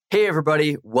Hey,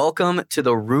 everybody. Welcome to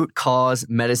the Root Cause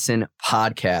Medicine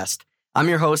podcast. I'm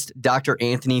your host, Dr.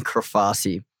 Anthony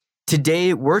Crafasi.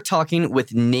 Today, we're talking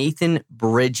with Nathan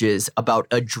Bridges about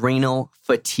adrenal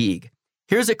fatigue.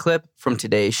 Here's a clip from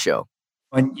today's show.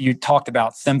 When you talked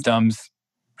about symptoms,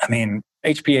 HPA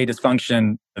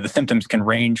dysfunction, the symptoms can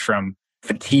range from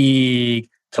fatigue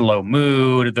to low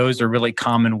mood. Those are really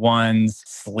common ones.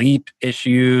 Sleep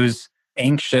issues,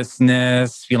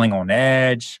 anxiousness, feeling on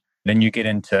edge. Then you get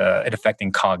into it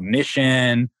affecting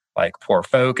cognition, like poor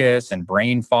focus and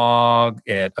brain fog.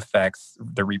 It affects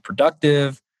the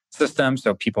reproductive system,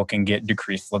 so people can get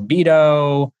decreased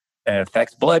libido. It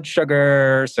affects blood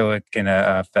sugar, so it can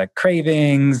affect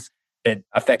cravings. It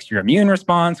affects your immune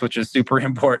response, which is super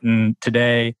important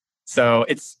today. So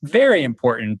it's very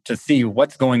important to see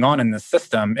what's going on in the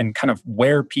system and kind of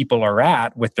where people are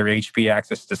at with their HPA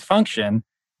axis dysfunction,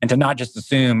 and to not just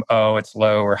assume, oh, it's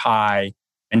low or high,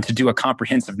 and to do a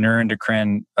comprehensive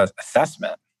neuroendocrine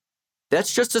assessment.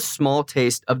 That's just a small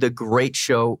taste of the great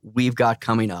show we've got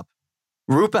coming up.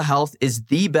 Rupa Health is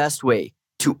the best way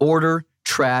to order,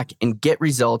 track, and get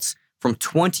results from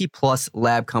 20 plus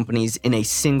lab companies in a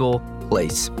single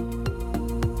place.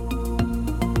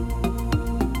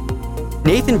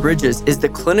 Nathan Bridges is the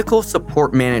clinical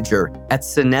support manager at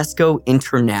Sanesco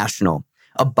International,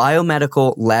 a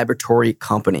biomedical laboratory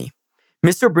company.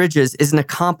 Mr. Bridges is an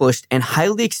accomplished and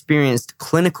highly experienced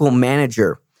clinical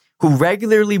manager who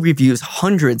regularly reviews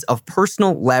hundreds of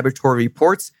personal laboratory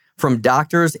reports from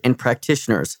doctors and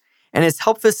practitioners and has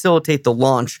helped facilitate the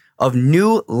launch of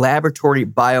new laboratory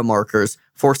biomarkers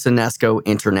for Sanesco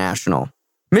International.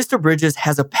 Mr. Bridges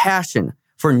has a passion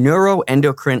for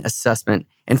neuroendocrine assessment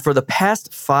and for the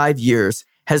past 5 years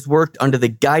has worked under the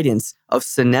guidance of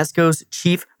Sanesco's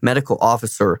Chief Medical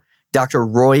Officer, Dr.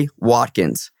 Roy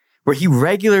Watkins, where he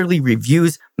regularly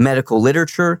reviews medical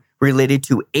literature related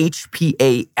to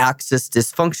HPA axis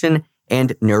dysfunction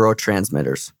and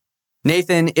neurotransmitters.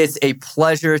 Nathan, it's a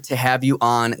pleasure to have you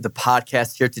on the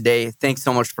podcast here today. Thanks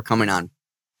so much for coming on.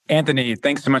 Anthony,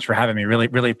 thanks so much for having me.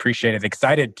 Really appreciate it.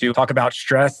 Excited to talk about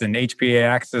stress and HPA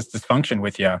axis dysfunction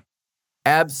with you.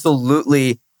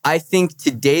 Absolutely. I think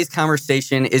today's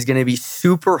conversation is going to be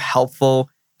super helpful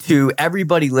to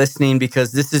everybody listening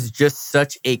because this is just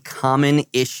such a common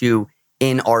issue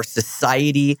in our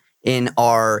society, in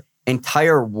our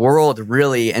entire world,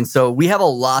 really. And so we have a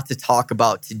lot to talk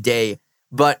about today.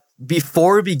 But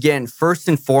before we begin, first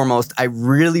and foremost, I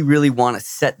really want to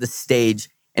set the stage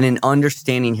and an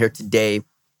understanding here today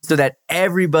so that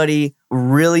everybody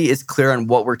really is clear on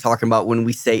what we're talking about when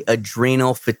we say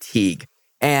adrenal fatigue.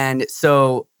 And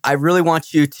so I really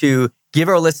want you to give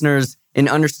our listeners an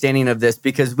understanding of this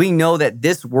because we know that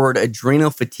this word adrenal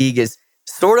fatigue is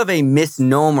sort of a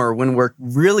misnomer when we're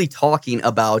really talking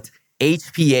about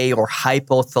HPA or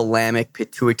hypothalamic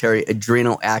pituitary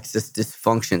adrenal axis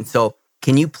dysfunction. So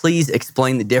can you please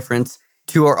explain the difference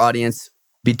to our audience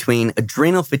between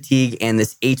adrenal fatigue and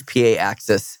this HPA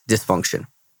axis dysfunction?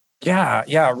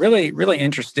 Yeah, really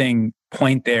interesting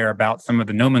point there about some of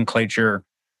the nomenclature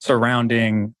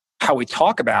surrounding how we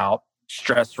talk about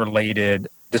stress-related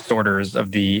disorders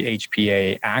of the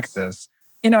HPA axis.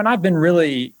 And I've been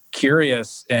really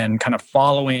curious and kind of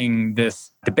following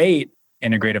this debate,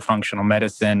 integrative functional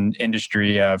medicine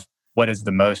industry, of what is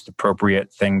the most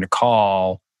appropriate thing to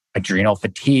call adrenal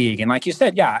fatigue. And like you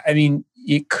said,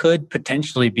 it could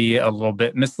potentially be a little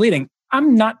bit misleading.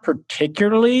 I'm not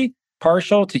particularly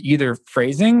partial to either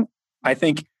phrasing. I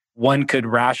think one could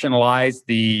rationalize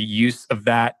the use of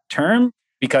that term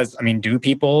because, do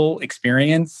people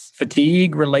experience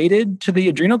fatigue related to the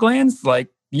adrenal glands?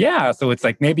 Yeah. So it's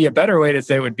maybe a better way to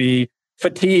say it would be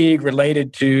fatigue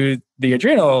related to the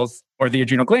adrenals or the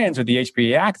adrenal glands or the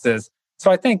HPA axis. So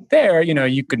I think there,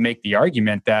 you could make the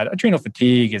argument that adrenal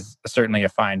fatigue is certainly a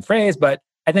fine phrase, but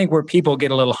I think where people get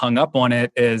a little hung up on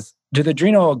it is, do the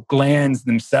adrenal glands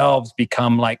themselves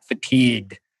become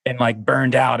fatigued and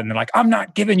burned out? And they're like, I'm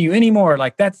not giving you any more.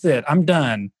 That's it. I'm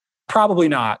done. Probably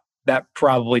not. That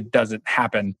probably doesn't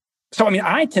happen. So,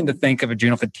 I tend to think of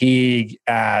adrenal fatigue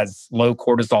as low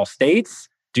cortisol states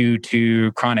due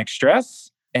to chronic stress.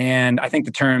 And I think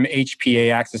the term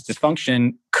HPA axis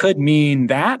dysfunction could mean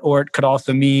that, or it could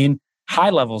also mean high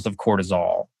levels of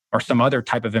cortisol or some other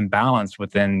type of imbalance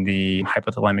within the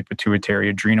hypothalamic pituitary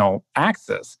adrenal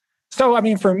axis. So,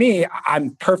 for me,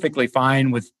 I'm perfectly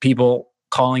fine with people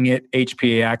calling it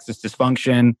HPA axis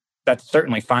dysfunction. That's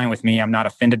certainly fine with me. I'm not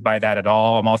offended by that at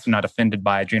all. I'm also not offended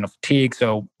by adrenal fatigue.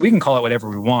 So we can call it whatever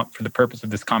we want for the purpose of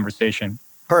this conversation.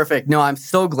 Perfect. No, I'm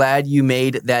so glad you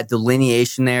made that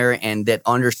delineation there and that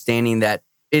understanding that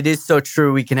it is so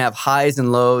true. We can have highs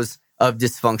and lows of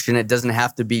dysfunction. It doesn't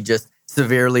have to be just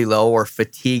severely low or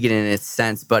fatigued in its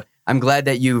sense. But I'm glad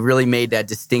that you really made that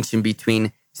distinction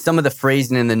between some of the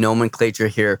phrasing and the nomenclature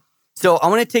here. So I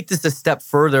want to take this a step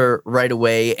further right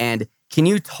away. And can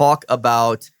you talk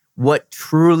about what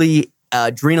truly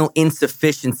adrenal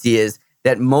insufficiency is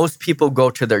that most people go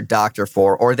to their doctor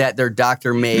for, or that their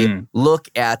doctor may look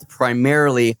at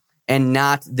primarily, and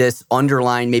not this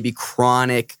underlying maybe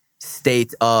chronic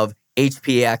state of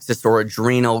HPA axis or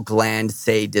adrenal gland,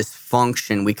 say,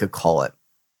 dysfunction, we could call it?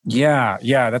 Yeah,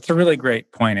 that's a really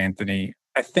great point, Anthony.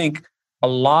 I think a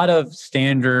lot of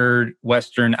standard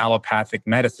Western allopathic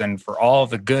medicine, for all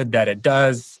the good that it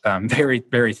does, very,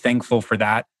 very thankful for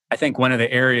that. I think one of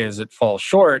the areas it falls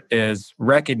short is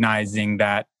recognizing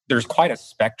that there's quite a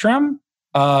spectrum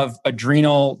of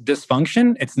adrenal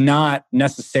dysfunction. It's not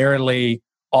necessarily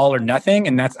all or nothing.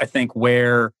 And that's, I think,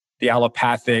 where the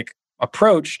allopathic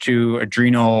approach to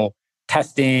adrenal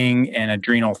testing and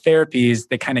adrenal therapies,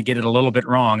 they kind of get it a little bit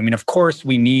wrong. I mean, of course,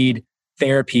 we need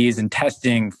therapies and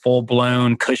testing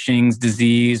full-blown Cushing's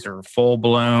disease or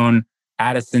full-blown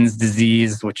Addison's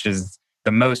disease, which is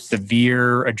the most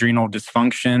severe adrenal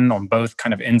dysfunction on both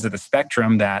kind of ends of the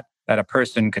spectrum that a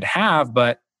person could have.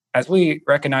 But as we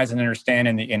recognize and understand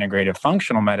in the integrative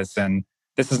functional medicine,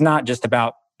 this is not just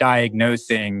about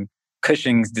diagnosing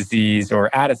Cushing's disease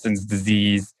or Addison's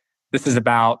disease. This is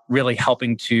about really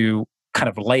helping to kind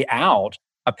of lay out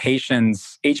a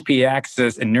patient's HPA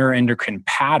axis and neuroendocrine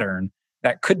pattern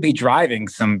that could be driving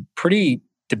some pretty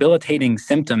debilitating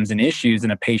symptoms and issues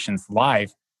in a patient's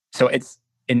life. So it's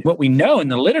in what we know in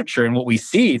the literature and what we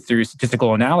see through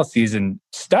statistical analyses and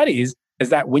studies is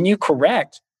that when you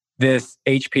correct this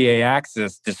HPA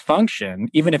axis dysfunction,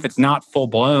 even if it's not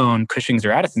full-blown Cushing's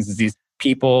or Addison's disease,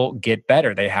 people get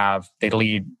better. They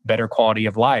lead better quality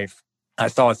of life. I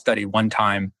saw a study one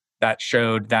time that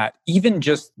showed that even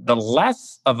just the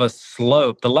less of the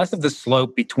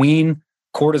slope between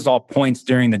cortisol points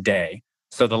during the day,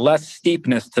 so the less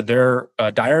steepness to their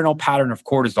diurnal pattern of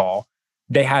cortisol,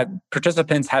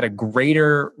 participants had a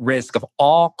greater risk of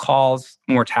all-cause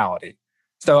mortality.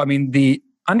 So, I mean, the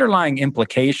underlying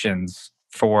implications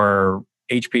for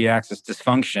HPA axis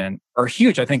dysfunction are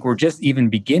huge. I think we're just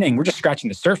scratching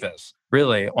the surface,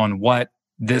 really, on what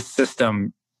this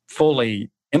system fully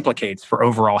implicates for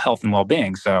overall health and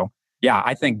well-being. So, yeah,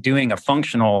 I think doing a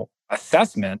functional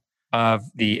assessment of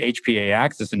the HPA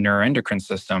axis and neuroendocrine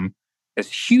system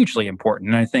is hugely important.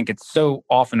 And I think it's so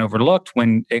often overlooked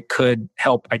when it could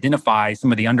help identify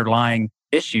some of the underlying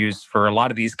issues for a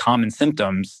lot of these common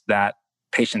symptoms that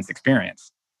patients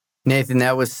experience. Nathan,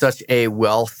 that was such a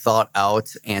well thought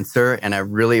out answer. And I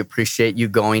really appreciate you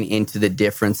going into the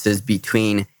differences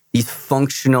between these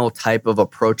functional type of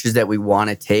approaches that we want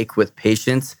to take with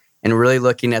patients and really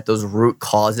looking at those root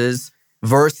causes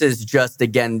versus just,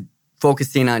 again,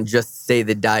 focusing on just, say,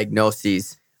 the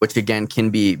diagnoses, which again can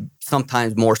be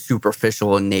sometimes more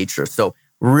superficial in nature. So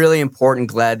really important.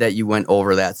 Glad that you went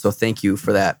over that. So thank you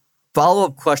for that.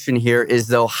 Follow-up question here is,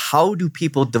 though, how do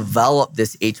people develop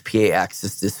this HPA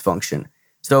axis dysfunction?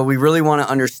 So we really want to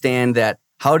understand that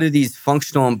how do these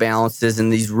functional imbalances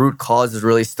and these root causes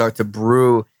really start to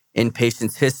brew in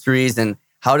patients' histories, and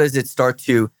how does it start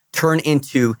to turn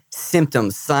into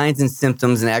symptoms, signs and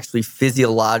symptoms, and actually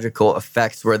physiological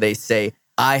effects where they say,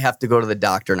 I have to go to the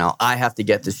doctor now. I have to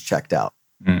get this checked out.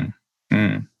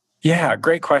 Yeah,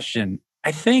 great question.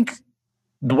 I think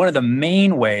one of the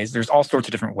main ways, there's all sorts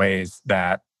of different ways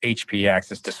that HPA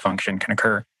axis dysfunction can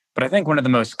occur. But I think one of the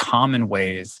most common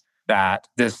ways that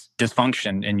this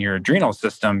dysfunction in your adrenal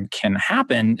system can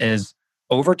happen is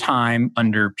over time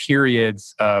under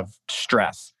periods of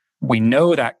stress. We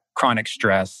know that chronic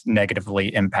stress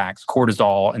negatively impacts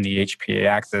cortisol and the HPA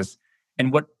axis.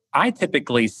 And what I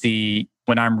typically see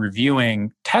when I'm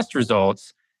reviewing test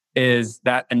results is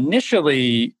that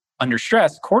initially under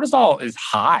stress, cortisol is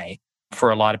high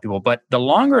for a lot of people. But the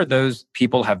longer those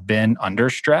people have been under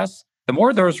stress, the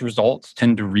more those results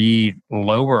tend to read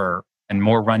lower and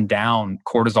more run down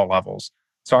cortisol levels.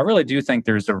 So I really do think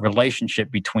there's a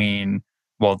relationship between,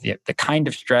 well, the kind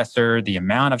of stressor, the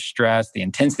amount of stress, the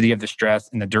intensity of the stress,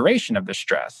 and the duration of the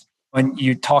stress. When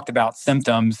you talked about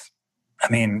symptoms, I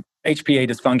mean, HPA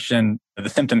dysfunction, the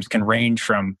symptoms can range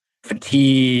from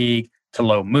fatigue to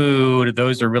low mood.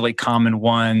 Those are really common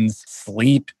ones.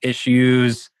 Sleep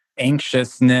issues,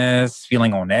 anxiousness,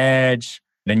 feeling on edge.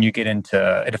 Then you get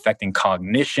into it affecting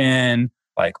cognition,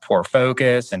 like poor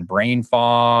focus and brain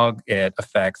fog. It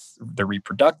affects the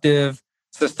reproductive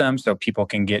system, so people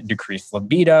can get decreased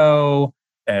libido.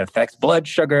 It affects blood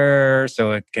sugar,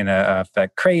 so it can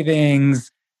affect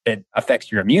cravings. It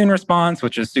affects your immune response,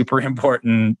 which is super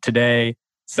important today.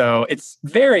 So it's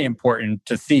very important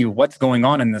to see what's going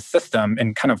on in the system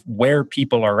and kind of where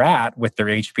people are at with their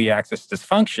HPA axis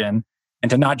dysfunction, and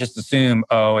to not just assume,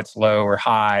 oh, it's low or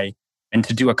high, and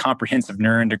to do a comprehensive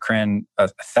neuroendocrine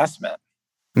assessment.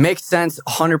 Makes sense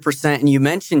 100%. And you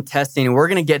mentioned testing, and we're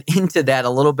going to get into that a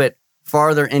little bit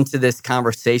farther into this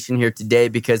conversation here today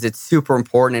because it's super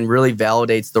important and really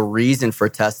validates the reason for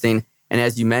testing. And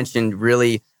as you mentioned,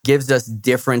 really gives us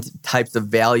different types of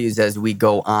values as we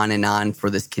go on and on for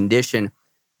this condition.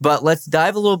 But let's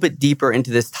dive a little bit deeper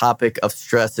into this topic of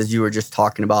stress, as you were just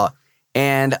talking about.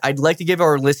 And I'd like to give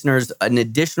our listeners an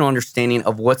additional understanding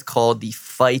of what's called the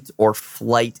fight or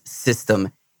flight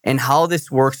system and how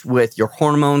this works with your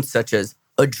hormones such as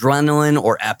adrenaline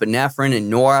or epinephrine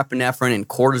and norepinephrine and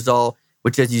cortisol,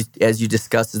 which as you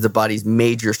discussed is the body's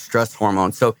major stress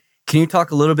hormone. So can you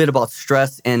talk a little bit about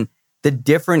stress and the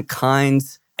different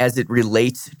kinds as it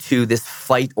relates to this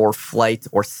fight or flight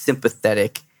or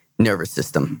sympathetic nervous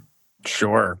system?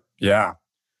 Sure. Yeah.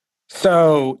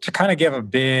 So to kind of give a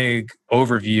big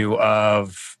overview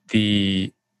of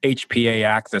the HPA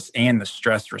axis and the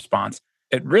stress response,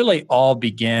 it really all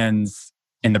begins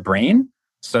in the brain.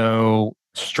 So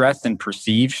stress and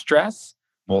perceived stress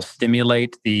will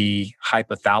stimulate the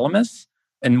hypothalamus.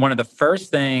 And one of the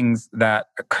first things that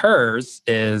occurs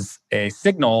is a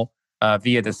signal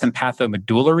via the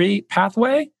sympathomedullary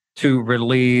pathway to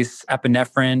release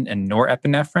epinephrine and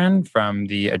norepinephrine from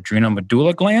the adrenal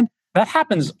medulla gland. That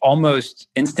happens almost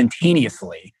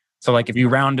instantaneously. So like if you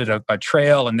rounded a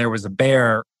trail and there was a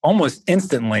bear, almost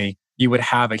instantly, you would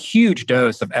have a huge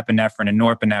dose of epinephrine and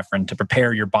norepinephrine to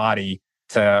prepare your body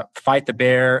to fight the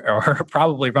bear or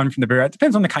probably run from the bear. It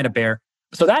depends on the kind of bear.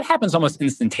 So that happens almost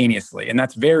instantaneously, and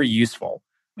that's very useful.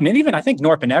 And then even I think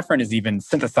norepinephrine is even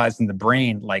synthesized in the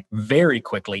brain like very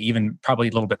quickly, even probably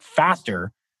a little bit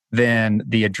faster than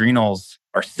the adrenals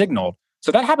are signaled.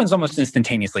 So that happens almost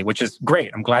instantaneously, which is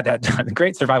great. I'm glad that's a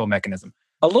great survival mechanism.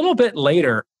 A little bit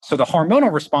later, so the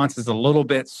hormonal response is a little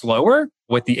bit slower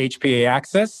with the HPA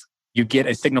axis. You get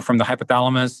a signal from the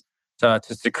hypothalamus to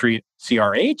secrete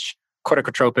CRH,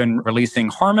 corticotropin releasing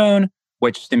hormone,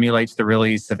 which stimulates the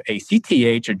release of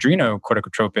ACTH,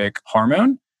 adrenocorticotropic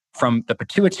hormone, from the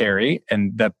pituitary.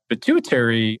 And the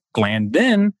pituitary gland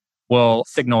then will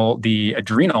signal the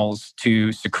adrenals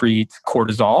to secrete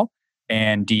cortisol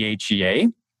and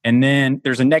DHEA. And then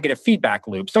there's a negative feedback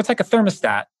loop. So it's like a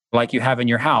thermostat, like you have in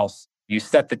your house. You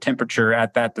set the temperature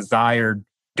at that desired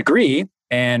degree.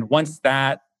 And once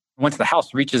the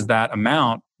house reaches that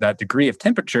amount, that degree of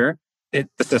temperature, the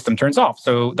system turns off.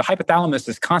 So the hypothalamus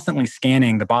is constantly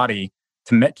scanning the body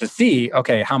to see,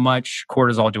 okay, how much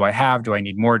cortisol do I have? Do I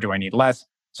need more? Do I need less?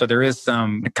 So there is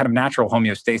some kind of natural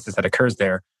homeostasis that occurs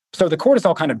there. So the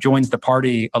cortisol kind of joins the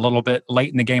party a little bit late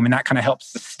in the game, and that kind of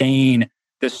helps sustain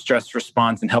this stress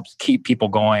response and helps keep people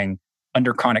going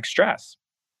under chronic stress.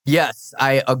 Yes,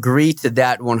 I agree to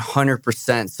that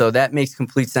 100%. So that makes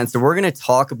complete sense. So we're going to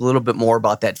talk a little bit more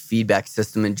about that feedback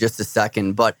system in just a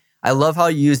second. But I love how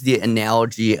you use the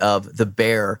analogy of the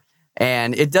bear.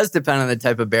 And it does depend on the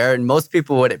type of bear. And most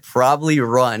people would probably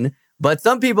run, but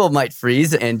some people might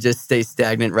freeze and just stay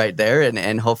stagnant right there.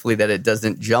 And hopefully that it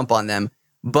doesn't jump on them.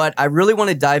 But I really want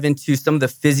to dive into some of the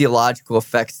physiological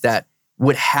effects that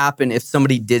would happen if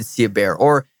somebody did see a bear,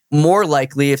 or more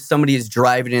likely if somebody is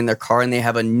driving in their car and they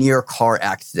have a near car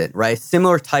accident, right?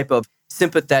 Similar type of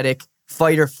sympathetic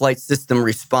fight or flight system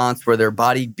response where their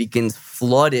body begins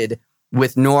flooded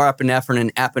with norepinephrine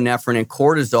and epinephrine and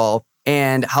cortisol,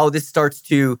 and how this starts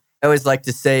to, I always like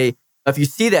to say, if you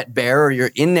see that bear or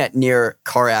you're in that near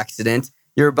car accident,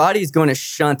 your body is going to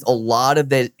shunt a lot of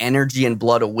the energy and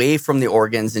blood away from the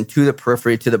organs and to the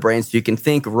periphery, to the brain, so you can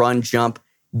think, run, jump,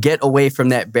 get away from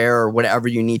that bear or whatever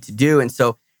you need to do. And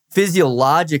so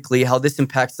physiologically, how this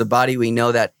impacts the body, we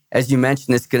know that, as you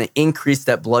mentioned, it's going to increase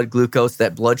that blood glucose,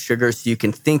 that blood sugar, so you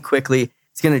can think quickly.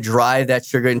 It's going to drive that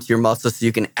sugar into your muscles so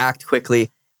you can act quickly.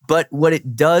 But what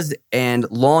it does, and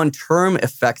long-term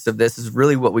effects of this is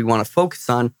really what we want to focus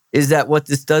on, is that what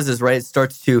this does is, right,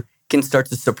 it can start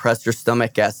to suppress your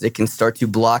stomach acid. It can start to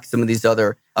block some of these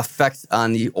other effects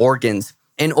on the organs.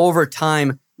 And over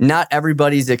time, not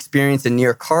everybody's experienced a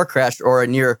near car crash or a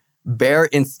near bear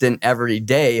incident every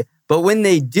day. But when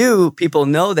they do, people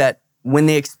know that when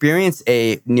they experience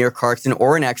a near car accident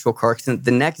or an actual car accident,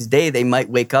 the next day they might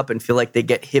wake up and feel like they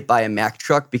get hit by a Mack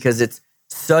truck because it's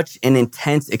such an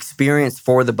intense experience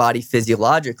for the body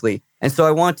physiologically. And so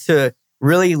I want to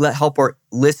really help our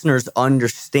listeners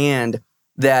understand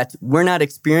that we're not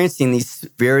experiencing these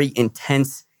very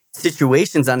intense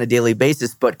situations on a daily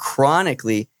basis, but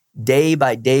chronically, day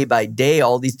by day by day,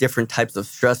 all these different types of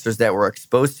stressors that we're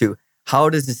exposed to. how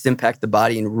does this impact the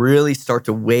body and really start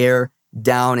to wear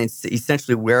down and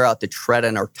essentially wear out the tread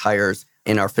on our tires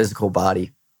in our physical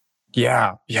body.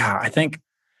 Yeah. I think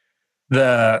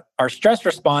our stress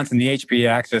response in the HPA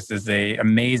axis is a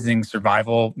amazing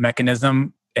survival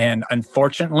mechanism. And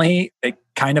unfortunately, it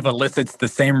kind of elicits the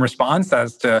same response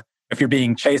as to if you're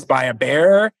being chased by a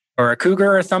bear or a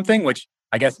cougar or something, which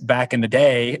I guess back in the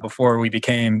day before we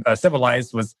became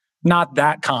civilized was not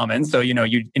that common. So,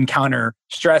 you'd encounter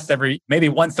stress maybe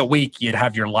once a week, you'd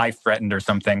have your life threatened or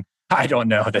something. I don't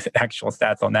know the actual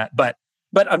stats on that, but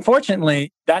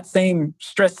unfortunately, that same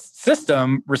stress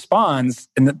system responds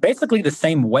in basically the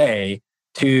same way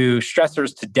to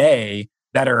stressors today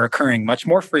that are occurring much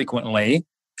more frequently.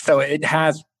 So it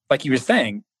has, like you were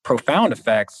saying, profound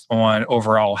effects on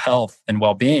overall health and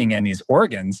well-being and these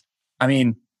organs. I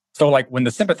mean, so like when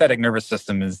the sympathetic nervous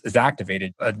system is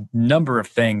activated, a number of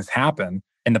things happen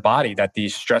in the body that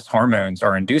these stress hormones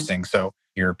are inducing. So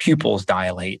your pupils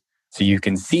dilate so you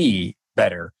can see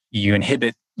better. You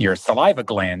inhibit your saliva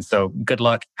glands. So good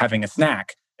luck having a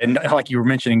snack. And like you were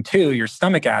mentioning too, your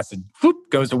stomach acid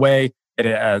goes away.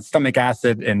 Stomach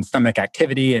acid and stomach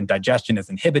activity and digestion is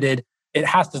inhibited. It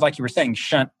has to, like you were saying,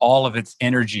 shunt all of its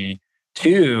energy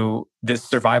to this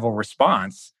survival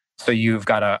response. So you've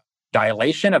got a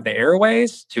dilation of the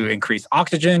airways to increase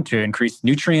oxygen, to increase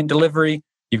nutrient delivery.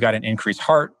 You've got an increased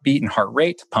heartbeat and heart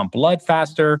rate to pump blood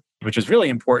faster, which is really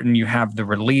important. You have the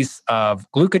release of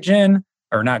glucogen,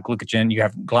 or not glucogen, you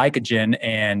have glycogen,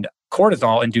 and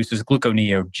cortisol induces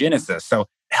gluconeogenesis. So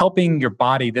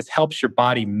this helps your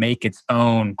body make its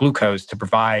own glucose to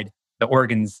provide the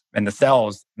organs and the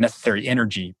cells necessary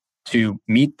energy to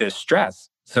meet this stress.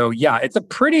 So yeah, it's a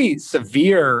pretty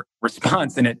severe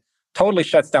response and it totally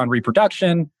shuts down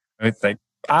reproduction. It's like,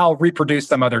 I'll reproduce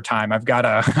some other time. I've got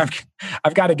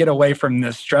to get away from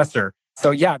this stressor. So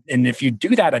yeah, and if you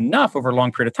do that enough over a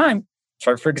long period of time,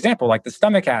 so for example, like the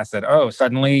stomach acid,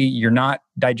 suddenly you're not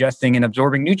digesting and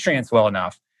absorbing nutrients well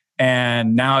enough.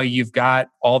 And now you've got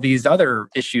all these other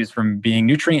issues from being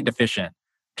nutrient deficient.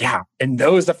 Yeah, and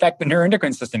those affect the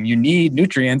neuroendocrine system. You need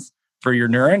nutrients for your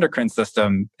neuroendocrine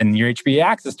system and your HPA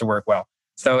axis to work well.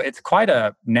 So it's quite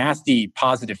a nasty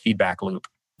positive feedback loop.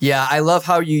 Yeah, I love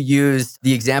how you used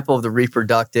the example of the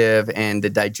reproductive and the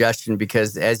digestion,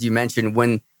 because as you mentioned,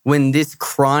 when this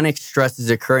chronic stress is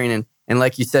occurring, and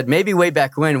like you said, maybe way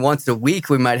back when, once a week,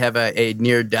 we might have a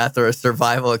near death or a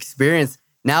survival experience.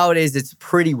 Nowadays, it's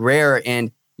pretty rare.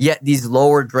 And yet these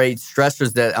lower grade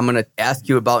stressors that I'm going to ask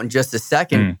you about in just a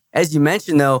second, as you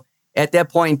mentioned, though, at that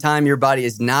point in time, your body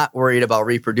is not worried about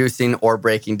reproducing or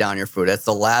breaking down your food. That's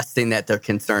the last thing that they're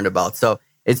concerned about. So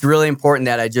it's really important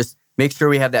that I just make sure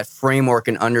we have that framework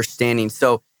and understanding.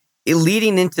 So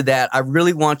leading into that, I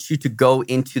really want you to go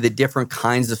into the different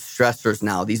kinds of stressors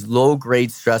now, these low grade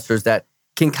stressors that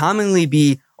can commonly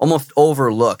be almost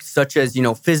overlooked, such as,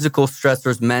 physical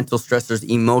stressors, mental stressors,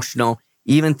 emotional,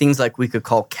 even things like we could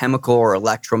call chemical or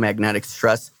electromagnetic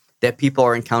stress that people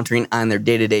are encountering on their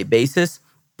day-to-day basis,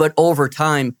 but over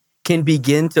time can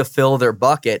begin to fill their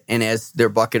bucket. And as their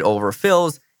bucket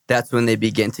overfills, that's when they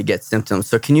begin to get symptoms.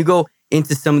 So can you go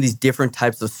into some of these different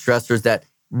types of stressors that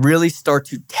really start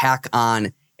to tack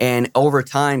on and over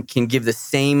time can give the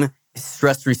same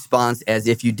stress response as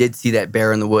if you did see that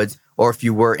bear in the woods or if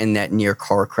you were in that near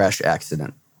car crash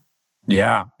accident?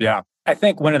 Yeah. I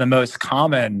think one of the most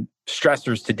common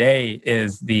stressors today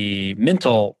is the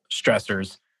mental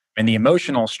stressors and the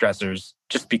emotional stressors,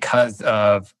 just because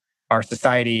of our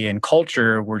society and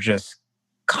culture. We're just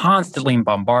constantly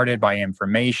bombarded by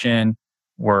information.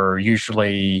 We're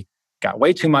usually got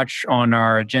way too much on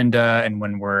our agenda. And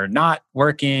when we're not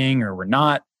working or we're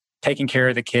not taking care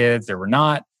of the kids or we're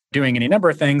not doing any number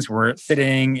of things, we're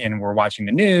sitting and we're watching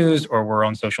the news or we're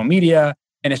on social media.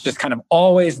 And it's just kind of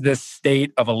always this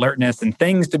state of alertness and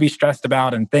things to be stressed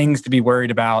about and things to be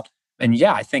worried about. And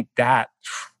yeah, I think that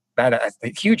has a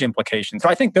huge implication. So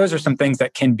I think those are some things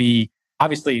that can be,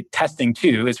 obviously testing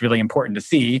too is really important to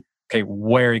see, okay,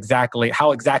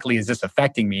 how exactly is this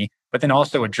affecting me? But then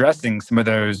also addressing some of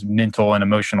those mental and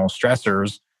emotional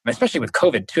stressors, especially with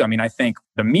COVID too. I mean, I think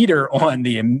the meter on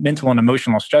the mental and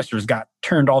emotional stressors got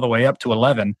turned all the way up to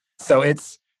 11. So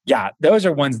those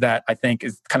are ones that I think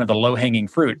is kind of the low-hanging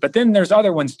fruit. But then there's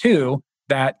other ones too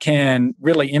that can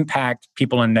really impact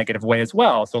people in a negative way as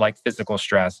well. So like physical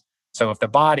stress. So if the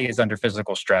body is under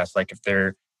physical stress, like if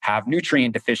they have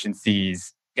nutrient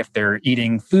deficiencies, if they're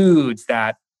eating foods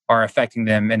that are affecting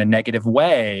them in a negative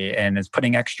way and is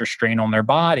putting extra strain on their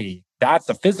body, that's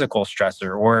a physical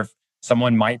stressor. Or if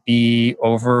someone might be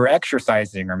over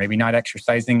exercising or maybe not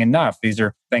exercising enough, these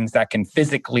are things that can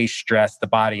physically stress the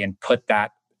body and put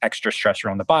that extra stressor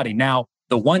on the body. Now,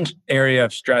 the one area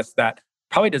of stress that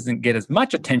probably doesn't get as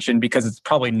much attention because it's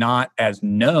probably not as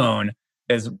known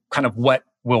as kind of what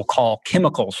we'll call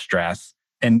chemical stress.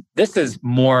 And this is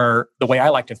more, the way I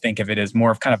like to think of it is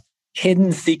more of kind of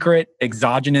hidden secret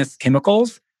exogenous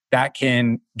chemicals that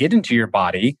can get into your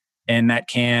body and that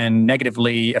can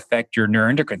negatively affect your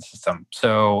neuroendocrine system.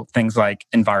 So things like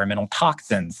environmental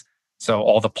toxins. So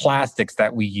all the plastics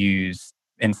that we use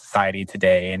in society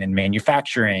today and in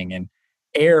manufacturing and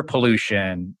air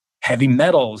pollution, heavy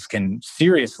metals can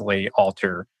seriously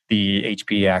alter the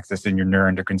HPA axis in your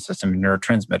neuroendocrine system and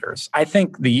neurotransmitters. I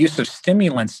think the use of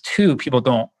stimulants too, people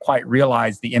don't quite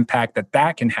realize the impact that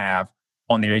that can have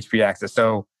on the HPA axis.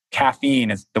 So caffeine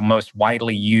is the most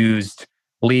widely used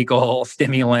legal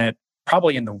stimulant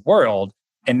probably in the world.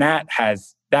 And that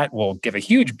will give a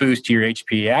huge boost to your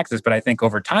HPA axis. But I think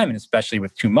over time, and especially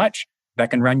with too much, that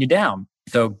can run you down.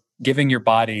 So giving your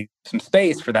body some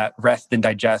space for that rest and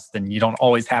digest, and you don't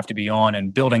always have to be on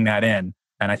and building that in.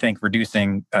 And I think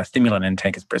reducing stimulant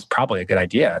intake is probably a good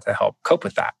idea to help cope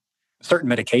with that. Certain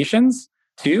medications,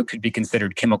 too, could be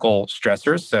considered chemical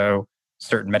stressors. So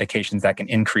certain medications that can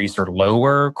increase or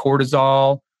lower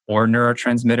cortisol or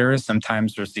neurotransmitters.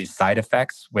 Sometimes there's these side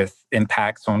effects with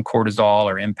impacts on cortisol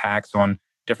or impacts on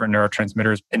different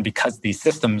neurotransmitters. And because these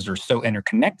systems are so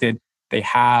interconnected, they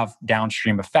have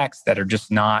downstream effects that are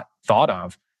just not thought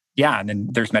of. Yeah, and then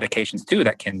there's medications too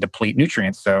that can deplete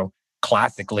nutrients. So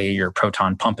classically, your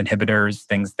proton pump inhibitors,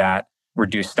 things that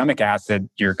reduce stomach acid,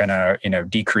 you're going to,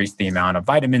 decrease the amount of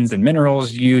vitamins and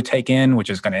minerals you take in, which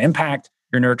is going to impact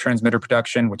your neurotransmitter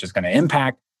production, which is going to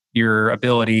impact your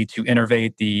ability to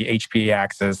innervate the HPA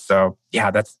axis. So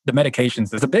yeah, that's the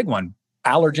medications is a big one.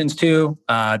 Allergens too.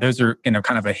 Those are,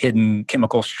 kind of a hidden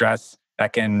chemical stress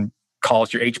that can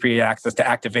cause your HPA axis to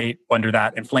activate under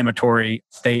that inflammatory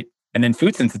state. And then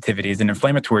food sensitivities and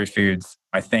inflammatory foods.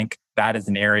 I think that is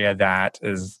an area that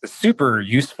is super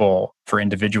useful for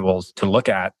individuals to look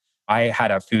at. I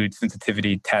had a food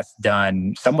sensitivity test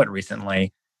done somewhat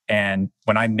recently. And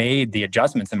when I made the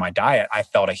adjustments in my diet, I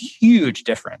felt a huge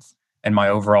difference in my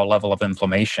overall level of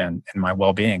inflammation and my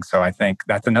well-being. So I think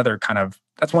that's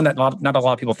that's one that not a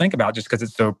lot of people think about just because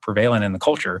it's so prevalent in the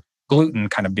culture. Gluten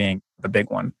kind of being the big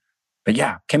one. But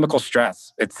yeah, chemical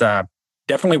stress, it's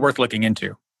definitely worth looking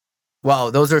into.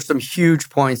 Wow, those are some huge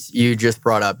points you just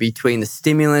brought up between the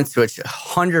stimulants, which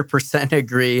 100%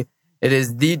 agree. It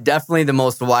is definitely the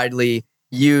most widely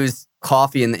used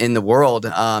coffee in the world,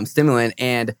 stimulant.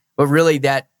 But really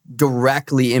that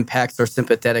directly impacts our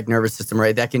sympathetic nervous system,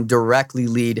 right? That can directly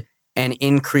lead and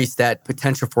increase that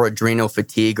potential for adrenal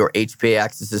fatigue or HPA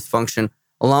axis dysfunction,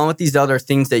 along with these other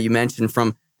things that you mentioned,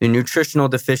 from the nutritional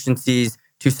deficiencies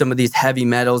to some of these heavy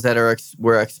metals that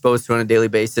we're exposed to on a daily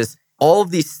basis. All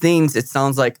of these things, it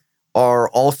sounds like, are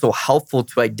also helpful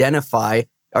to identify,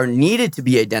 are needed to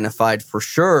be identified for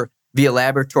sure via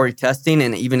laboratory testing.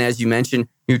 And even as you mentioned,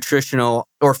 nutritional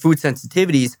or food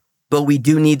sensitivities, but we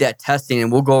do need that testing.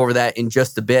 And we'll go over that in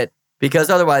just a bit, because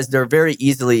otherwise they're very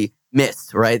easily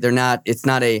missed, right? It's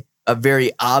not a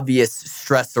very obvious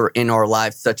stressor in our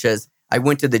lives, such as I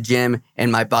went to the gym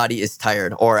and my body is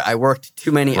tired, or I worked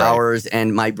too many hours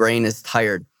and my brain is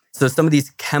tired. So some of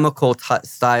these chemical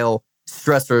style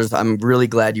stressors, I'm really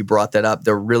glad you brought that up.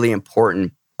 They're really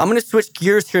important. I'm going to switch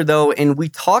gears here though, and we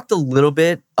talked a little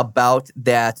bit about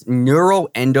that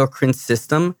neuroendocrine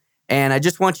system, and I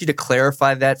just want you to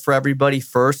clarify that for everybody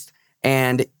first.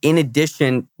 And in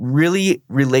addition, really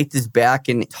relate this back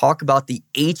and talk about the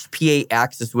HPA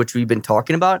axis, which we've been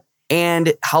talking about,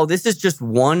 and how this is just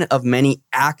one of many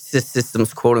axis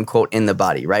systems, quote unquote, in the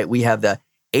body, right? We have the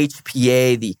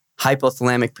HPA, the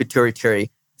hypothalamic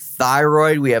pituitary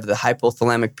thyroid, we have the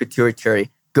hypothalamic pituitary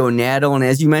gonadal. And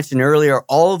as you mentioned earlier,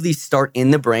 all of these start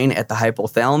in the brain at the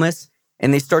hypothalamus,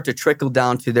 and they start to trickle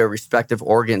down to their respective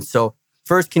organs. So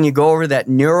first, can you go over that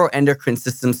neuroendocrine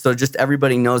system so just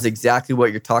everybody knows exactly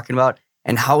what you're talking about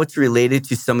and how it's related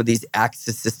to some of these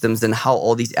axis systems and how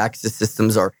all these axis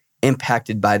systems are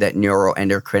impacted by that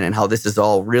neuroendocrine and how this is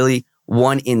all really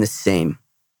one in the same?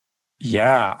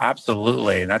 Yeah,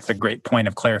 absolutely. That's a great point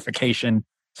of clarification.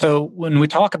 So when we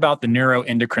talk about the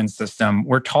neuroendocrine system,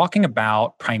 we're talking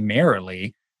about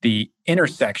primarily the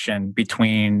intersection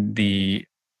between the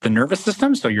nervous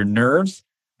system, so your nerves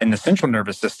and the central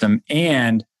nervous system,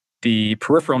 and the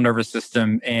peripheral nervous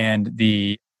system and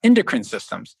the endocrine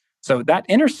systems. So that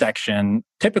intersection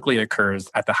typically occurs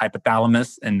at the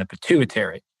hypothalamus and the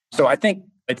pituitary. So I think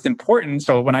it's important.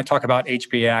 So when I talk about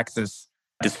HPA axis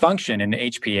dysfunction and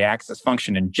HPA axis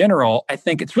function in general, I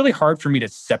think it's really hard for me to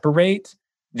separate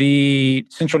the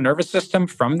central nervous system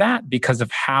from that because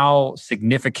of how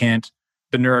significant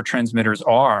the neurotransmitters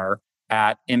are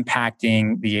at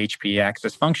impacting the HPA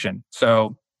axis function.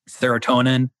 So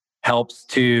serotonin helps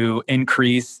to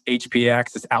increase HPA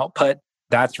axis output.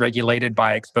 That's regulated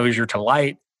by exposure to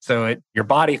light. So your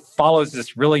body follows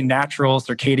this really natural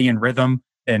circadian rhythm,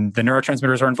 and the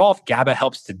neurotransmitters are involved. GABA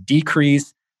helps to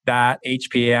decrease that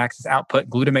HPA axis output.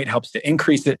 Glutamate helps to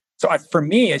increase it. So for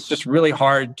me, it's just really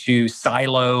hard to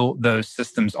silo those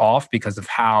systems off because of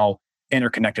how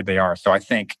interconnected they are. So I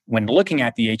think when looking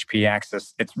at the HPA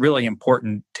axis, it's really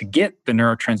important to get the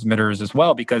neurotransmitters as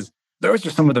well, because those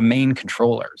are some of the main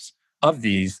controllers of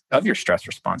your stress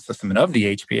response system and of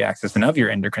the HPA axis and of your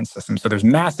endocrine system. So there's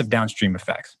massive downstream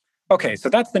effects. Okay, so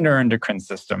that's the neuroendocrine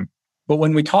system. But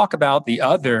when we talk about the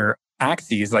other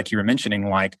axes, like you were mentioning,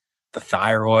 like the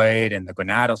thyroid and the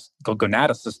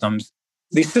gonadal systems,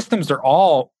 these systems they're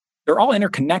all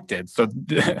interconnected. So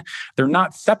they're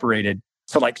not separated.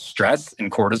 So like stress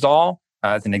and cortisol,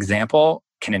 as an example,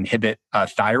 can inhibit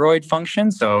thyroid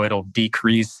function. So it'll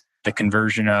decrease the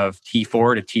conversion of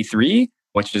T4 to T3,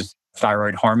 which is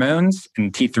thyroid hormones,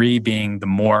 and T3 being the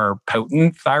more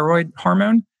potent thyroid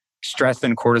hormone. Stress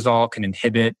and cortisol can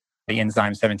inhibit the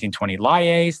enzyme 1720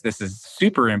 lyase. This is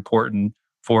super important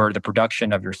for the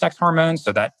production of your sex hormones.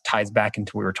 So that ties back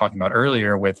into what we were talking about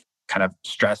earlier with kind of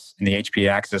stress in the HPA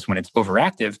axis when it's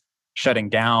overactive, shutting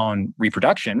down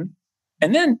reproduction.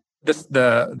 And then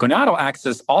the gonadal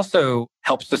axis also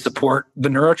helps to support the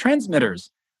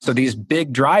neurotransmitters. So these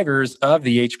big drivers of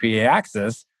the HPA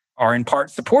axis are in part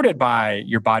supported by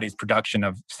your body's production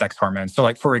of sex hormones. So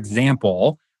like, for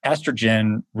example,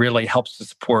 estrogen really helps to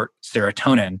support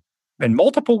serotonin in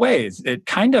multiple ways. It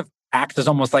kind of acts as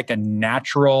almost like a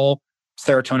natural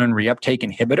serotonin reuptake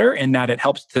inhibitor in that it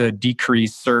helps to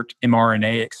decrease SERT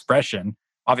mRNA expression.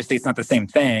 Obviously, it's not the same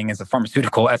thing as a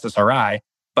pharmaceutical SSRI,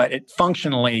 but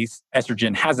functionally,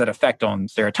 estrogen has that effect on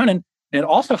serotonin. And it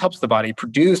also helps the body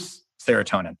produce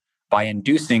serotonin by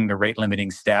inducing the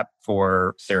rate-limiting step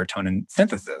for serotonin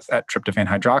synthesis at tryptophan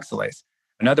hydroxylase.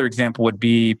 Another example would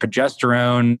be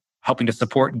progesterone helping to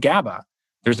support GABA.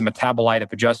 There's a metabolite of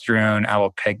progesterone,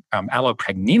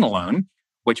 allopregnanolone,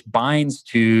 which binds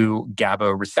to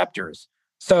GABA receptors.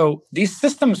 So these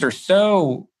systems are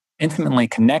so intimately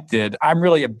connected. I'm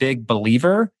really a big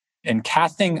believer in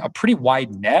casting a pretty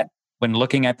wide net when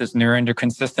looking at this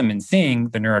neuroendocrine system and seeing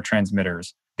the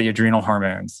neurotransmitters, the adrenal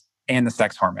hormones, and the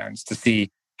sex hormones to see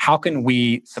how can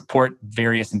we support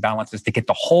various imbalances to get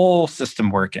the whole system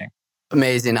working.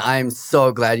 Amazing. I'm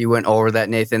so glad you went over that,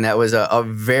 Nathan. That was a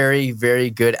very, very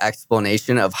good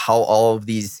explanation of how all of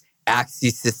these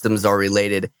axis systems are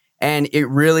related. And it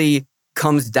really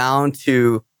comes down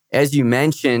to, as you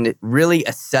mentioned, really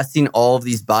assessing all of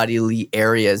these bodily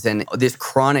areas and this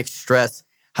chronic stress,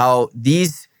 how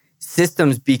these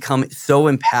systems become so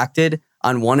impacted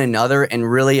on one another. And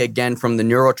really, again, from the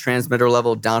neurotransmitter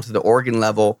level down to the organ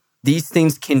level, these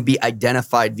things can be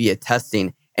identified via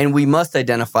testing. And we must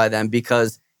identify them,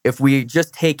 because if we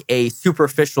just take a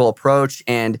superficial approach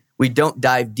and we don't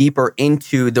dive deeper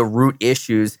into the root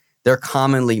issues, they're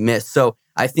commonly missed. So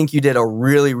I think you did a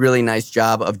really, really nice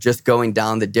job of just going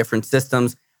down the different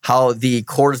systems, how the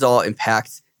cortisol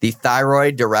impacts the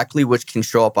thyroid directly, which can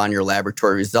show up on your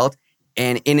laboratory result.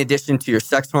 And in addition to your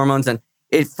sex hormones, and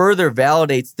it further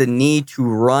validates the need to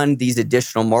run these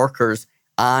additional markers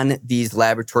on these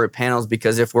laboratory panels,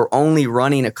 because if we're only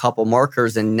running a couple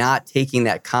markers and not taking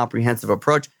that comprehensive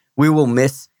approach, we will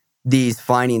miss these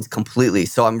findings completely.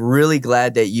 So I'm really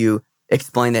glad that you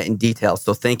explained that in detail.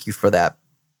 So thank you for that.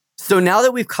 So now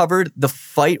that we've covered the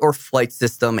fight or flight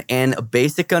system and a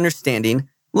basic understanding,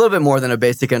 a little bit more than a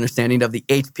basic understanding of the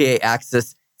HPA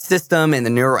axis system and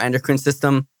the neuroendocrine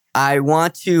system, I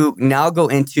want to now go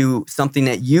into something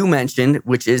that you mentioned,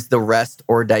 which is the rest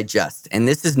or digest. And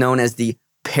this is known as the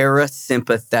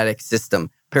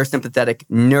parasympathetic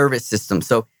nervous system.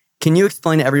 So can you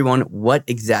explain to everyone what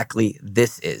exactly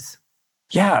this is?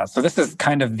 Yeah, so this is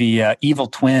kind of the evil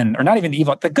twin, or not even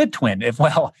evil, the good twin.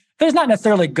 There's not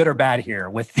necessarily good or bad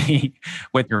here with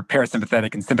your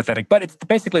parasympathetic and sympathetic, but it's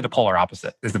basically the polar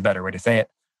opposite is the better way to say it,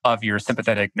 of your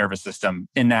sympathetic nervous system,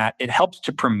 in that it helps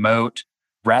to promote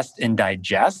rest and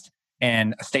digest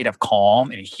and a state of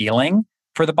calm and healing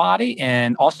for the body,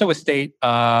 and also a state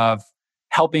of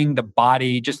helping the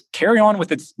body just carry on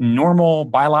with its normal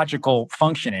biological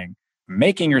functioning,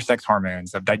 making your sex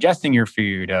hormones, of digesting your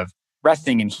food, of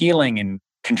resting and healing and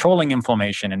controlling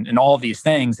inflammation and all of these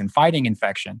things, and fighting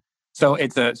infection. So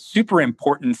it's a super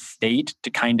important state to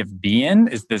kind of be in,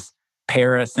 is this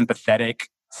parasympathetic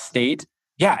state.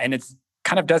 Yeah, and it's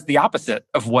kind of does the opposite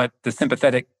of what the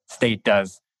sympathetic state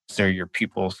does. So your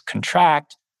pupils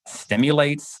contract,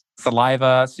 stimulates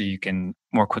saliva so you can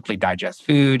more quickly digest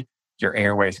food. Your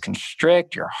airways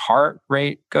constrict, your heart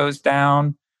rate goes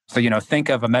down. So, think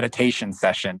of a meditation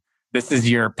session. This is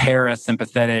your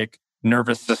parasympathetic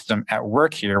nervous system at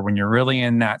work here when you're really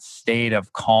in that state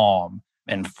of calm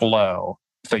and flow.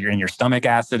 So your stomach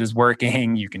acid is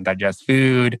working, you can digest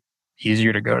food,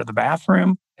 easier to go to the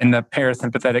bathroom in the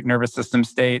parasympathetic nervous system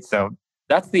state. So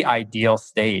that's the ideal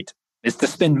state, is to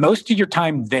spend most of your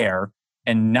time there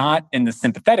and not in the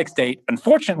sympathetic state.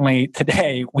 Unfortunately,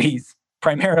 today we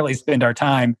primarily spend our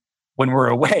time when we're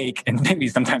awake and maybe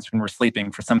sometimes when we're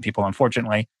sleeping for some people,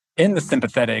 unfortunately, in the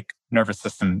sympathetic nervous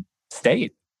system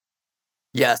state.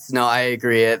 Yes, no, I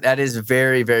agree. That is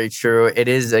very, very true. It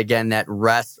is, again, that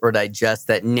rest or digest,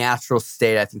 that natural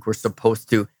state I think we're supposed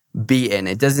to be in.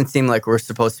 It doesn't seem like we're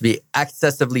supposed to be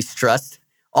excessively stressed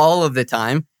all of the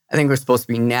time. I think we're supposed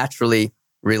to be naturally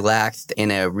relaxed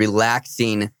in a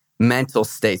relaxing mental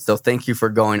state. So thank you for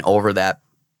going over that.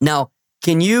 Now,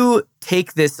 can you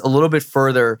take this a little bit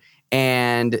further?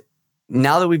 And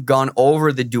now that we've gone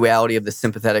over the duality of the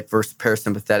sympathetic versus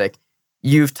parasympathetic,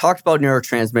 you've talked about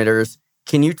neurotransmitters.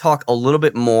 Can you talk a little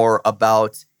bit more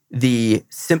about the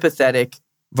sympathetic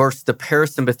versus the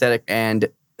parasympathetic and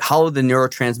how the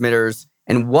neurotransmitters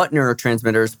and what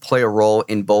neurotransmitters play a role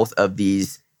in both of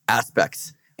these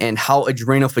aspects and how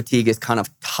adrenal fatigue is kind of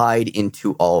tied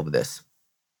into all of this?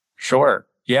 Sure.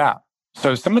 Yeah.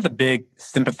 So some of the big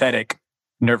sympathetic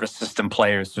nervous system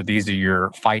players, so these are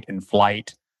your fight and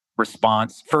flight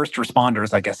response, first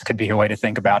responders, I guess could be a way to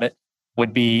think about it,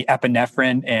 would be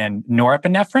epinephrine and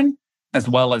norepinephrine, as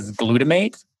well as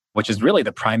glutamate, which is really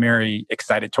the primary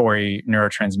excitatory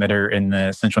neurotransmitter in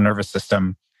the central nervous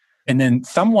system. And then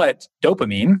somewhat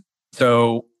dopamine.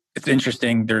 So it's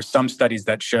interesting. There's some studies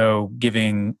that show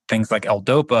giving things like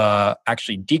L-DOPA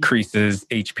actually decreases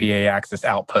HPA axis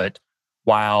output,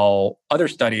 while other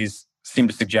studies seem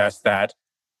to suggest that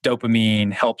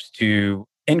dopamine helps to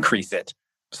increase it.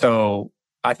 So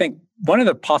I think one of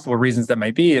the possible reasons that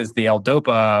might be is the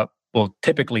L-DOPA will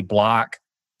typically block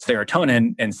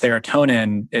serotonin, and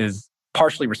serotonin is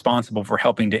partially responsible for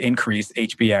helping to increase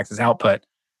HPA axis output.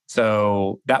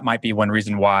 So that might be one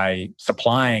reason why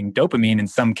supplying dopamine in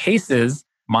some cases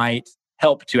might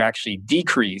help to actually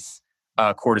decrease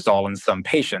cortisol in some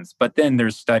patients. But then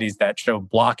there's studies that show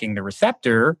blocking the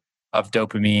receptor of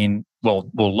dopamine will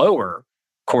lower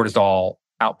cortisol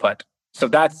output. So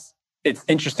it's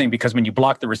interesting because when you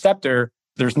block the receptor,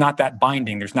 there's not that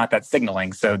binding, there's not that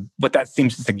signaling. So what that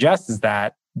seems to suggest is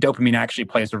that dopamine actually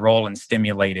plays a role in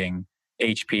stimulating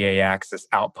HPA axis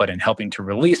output and helping to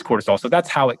release cortisol. So that's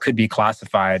how it could be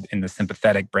classified in the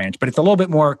sympathetic branch. But it's a little bit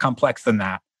more complex than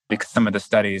that because some of the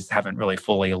studies haven't really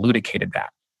fully elucidated that.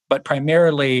 But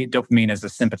primarily, dopamine is a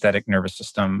sympathetic nervous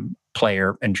system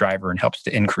player and driver and helps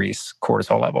to increase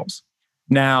cortisol levels.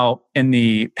 Now, in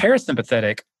the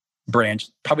parasympathetic branch,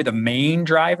 probably the main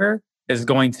driver is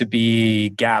going to be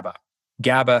GABA.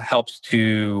 GABA helps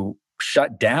to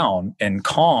shut down and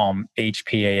calm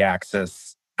HPA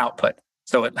axis output.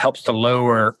 So it helps to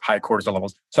lower high cortisol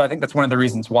levels. So I think that's one of the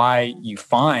reasons why you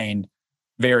find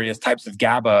various types of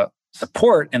GABA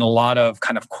support in a lot of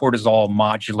kind of cortisol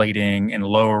modulating and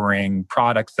lowering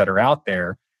products that are out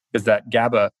there, is that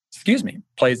GABA,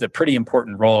 plays a pretty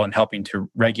important role in helping to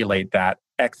regulate that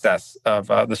excess of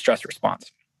the stress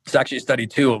response. It's actually a study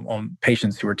too on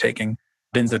patients who are taking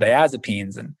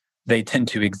benzodiazepines, and they tend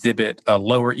to exhibit a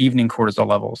lower evening cortisol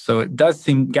levels. So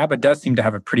GABA does seem to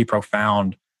have a pretty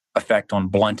profound effect on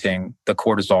blunting the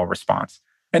cortisol response.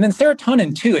 And then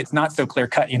serotonin too, it's not so clear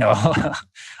cut. A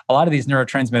lot of these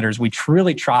neurotransmitters, we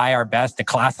truly try our best to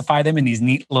classify them in these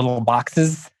neat little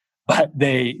boxes, but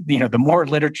the more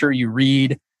literature you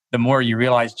read, the more you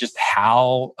realize just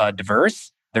how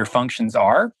diverse their functions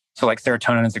are. So like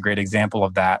serotonin is a great example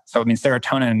of that. So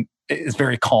serotonin is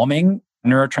very calming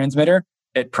neurotransmitter.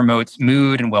 It promotes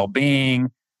mood and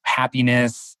well-being,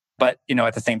 happiness. But,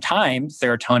 at the same time,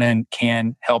 serotonin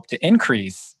can help to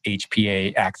increase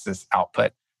HPA axis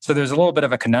output. So there's a little bit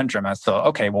of a conundrum as to,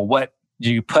 okay, well, what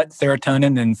do you put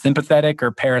serotonin in, sympathetic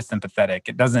or parasympathetic?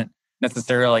 It doesn't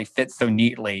necessarily fit so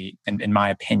neatly, in my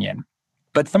opinion.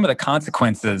 But some of the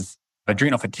consequences of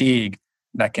adrenal fatigue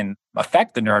that can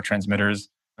affect the neurotransmitters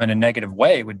in a negative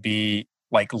way would be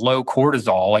like low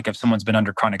cortisol. Like if someone's been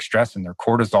under chronic stress and their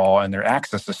cortisol and their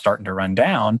axis is starting to run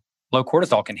down, low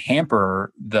cortisol can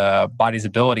hamper the body's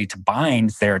ability to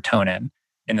bind serotonin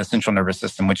in the central nervous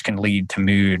system, which can lead to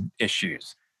mood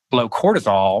issues. Low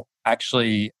cortisol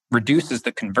actually reduces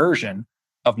the conversion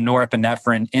of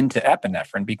norepinephrine into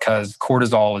epinephrine because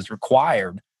cortisol is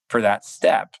required for that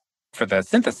step, for the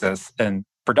synthesis and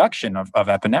production of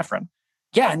epinephrine.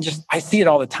 Yeah, and just I see it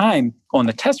all the time on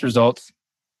the test results.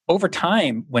 Over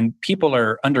time, when people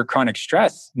are under chronic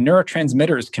stress,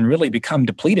 neurotransmitters can really become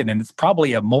depleted. And it's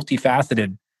probably a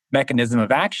multifaceted mechanism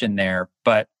of action there.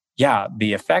 But yeah,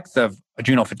 the effects of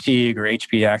adrenal fatigue or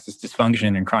HPA axis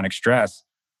dysfunction and chronic stress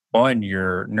on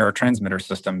your neurotransmitter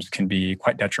systems can be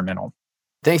quite detrimental.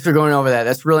 Thanks for going over that.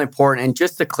 That's really important. And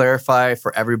just to clarify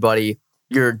for everybody,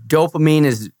 your dopamine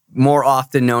is more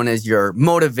often known as your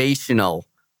motivational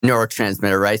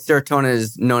neurotransmitter, right? Serotonin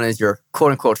is known as your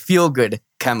quote unquote feel good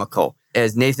chemical,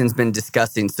 as Nathan's been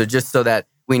discussing. So just so that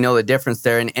we know the difference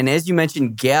there. And as you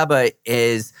mentioned, GABA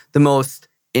is the most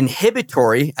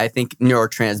inhibitory, I think,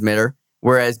 neurotransmitter,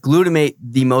 whereas glutamate,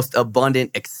 the most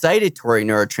abundant excitatory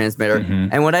neurotransmitter. Mm-hmm.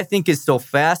 And what I think is so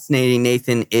fascinating,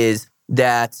 Nathan, is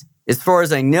that as far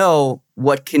as I know,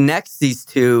 what connects these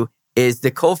two is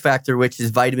the cofactor, which is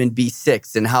vitamin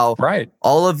B6, and how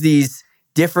all of these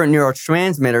different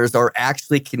neurotransmitters are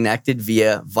actually connected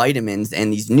via vitamins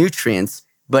and these nutrients.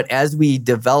 But as we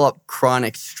develop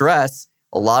chronic stress,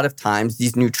 a lot of times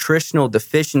these nutritional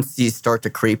deficiencies start to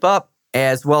creep up,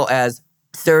 as well as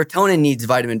serotonin needs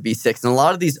vitamin B6. And a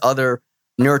lot of these other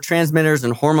neurotransmitters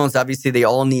and hormones, obviously, they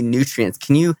all need nutrients.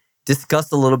 Can you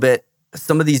discuss a little bit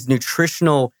some of these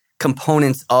nutritional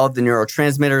components of the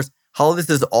neurotransmitters, how this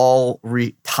is all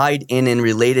tied in and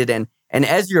related? And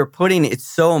as you're putting it, it's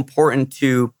so important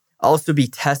to also be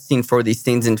testing for these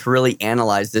things and to really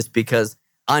analyze this, because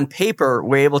on paper,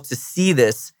 we're able to see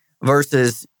this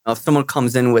versus if someone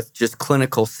comes in with just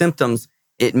clinical symptoms,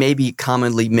 it may be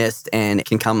commonly missed and it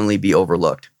can commonly be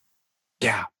overlooked.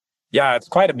 Yeah. Yeah, it's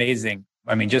quite amazing.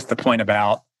 I mean, just the point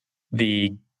about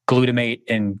the glutamate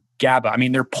and GABA. I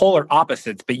mean, they're polar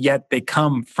opposites, but yet they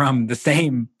come from the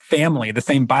same family, the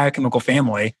same biochemical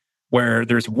family, where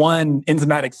there's one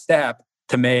enzymatic step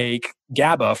to make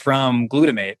GABA from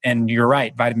glutamate. And you're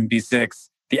right, vitamin B6,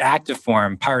 the active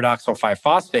form, pyridoxal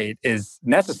 5-phosphate, is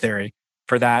necessary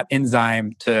for that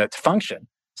enzyme to function.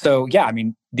 So yeah, I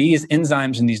mean, these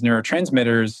enzymes and these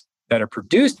neurotransmitters that are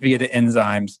produced via the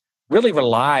enzymes really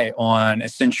rely on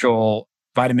essential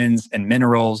vitamins and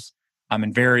minerals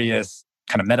and various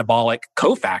kind of metabolic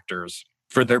cofactors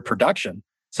for their production.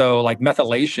 So like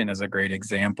methylation is a great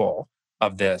example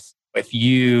of this. If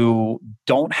you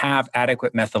don't have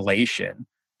adequate methylation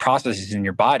processes in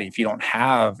your body, if you don't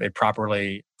have a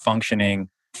properly functioning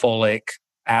folic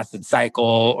acid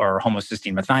cycle or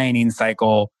homocysteine methionine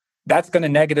cycle, that's going to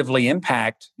negatively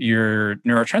impact your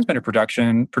neurotransmitter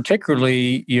production,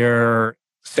 particularly your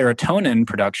serotonin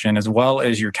production, as well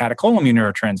as your catecholamine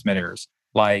neurotransmitters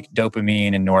like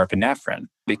dopamine and norepinephrine,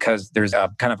 because there's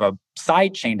a kind of a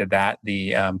side chain to that,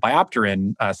 the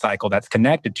biopterin cycle that's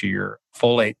connected to your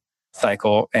folate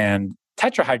cycle. And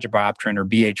tetrahydrobiopterin, or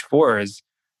BH4,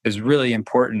 is really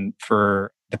important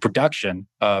for the production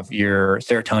of your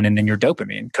serotonin and your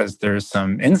dopamine, because there's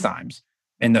some enzymes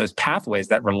in those pathways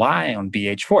that rely on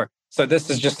BH4. So this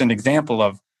is just an example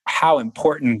of how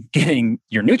important getting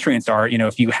your nutrients are. You know,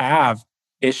 if you have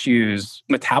issues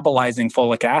metabolizing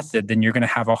folic acid, then you're going to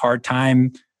have a hard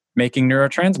time making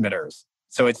neurotransmitters.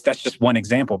 So that's just one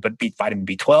example, but vitamin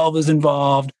B12 is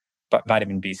involved, but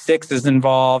vitamin B6 is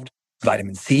involved,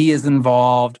 vitamin C is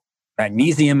involved,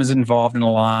 magnesium is involved in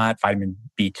a lot, vitamin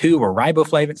B2 or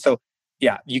riboflavin. So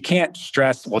yeah, you can't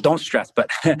stress, well, don't stress, but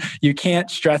you can't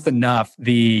stress enough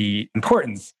the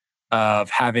importance of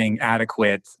having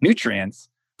adequate nutrients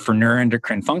for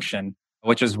neuroendocrine function,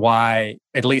 which is why,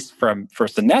 at least for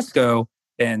Sanesco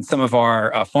and some of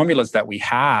our formulas that we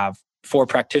have for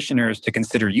practitioners to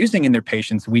consider using in their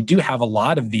patients, we do have a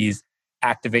lot of these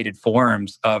activated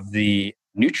forms of the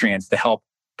nutrients to help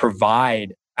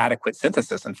provide adequate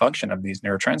synthesis and function of these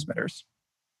neurotransmitters.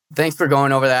 Thanks for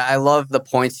going over that. I love the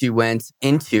points you went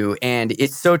into. And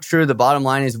it's so true. The bottom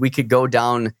line is we could go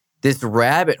down this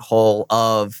rabbit hole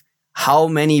of how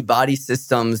many body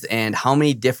systems and how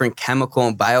many different chemical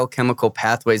and biochemical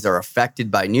pathways are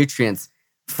affected by nutrients,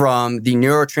 from the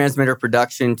neurotransmitter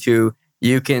production to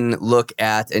you can look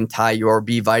at and tie your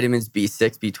B vitamins,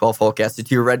 B6, B12, folic acid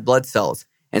to your red blood cells.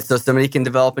 And so somebody can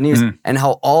develop a use, and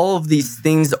how all of these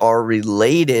things are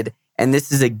related. And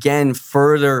this is, again,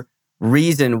 further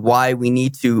reason why we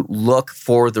need to look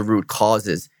for the root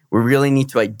causes. We really need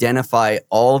to identify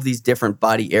all of these different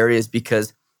body areas,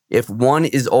 because if one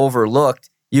is overlooked,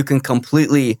 you can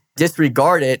completely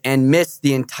disregard it and miss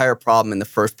the entire problem in the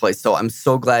first place. So I'm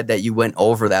so glad that you went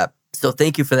over that. So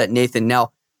thank you for that, Nathan.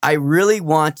 Now, I really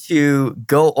want to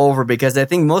go over, because I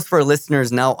think most of our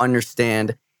listeners now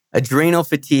understand adrenal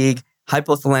fatigue,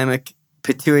 hypothalamic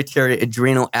pituitary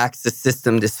adrenal axis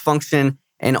system dysfunction,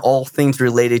 and all things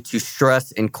related to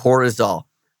stress and cortisol.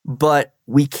 But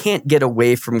we can't get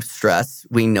away from stress.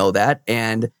 We know that.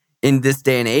 And in this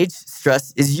day and age,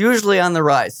 stress is usually on the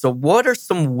rise. So what are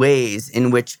some ways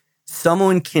in which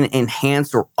someone can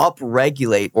enhance or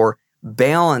upregulate or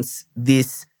balance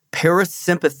this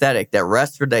parasympathetic, that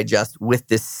rest or digest, with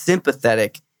this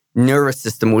sympathetic nervous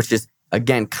system, which is,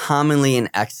 again, commonly in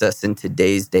excess in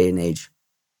today's day and age?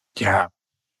 Yeah,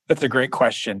 that's a great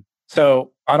question.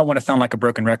 So I don't want to sound like a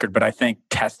broken record, but I think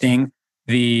testing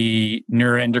the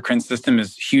neuroendocrine system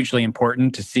is hugely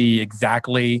important to see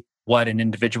exactly what an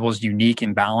individual's unique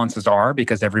imbalances are,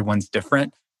 because everyone's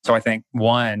different. So I think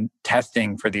one,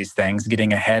 testing for these things,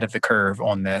 getting ahead of the curve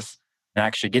on this, and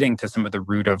actually getting to some of the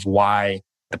root of why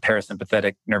the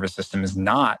parasympathetic nervous system is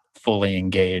not fully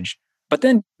engaged. But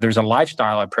then there's a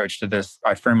lifestyle approach to this,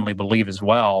 I firmly believe as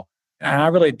well. And I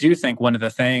really do think one of the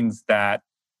things that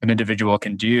an individual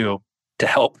can do to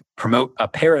help promote a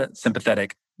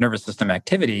parasympathetic nervous system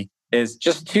activity is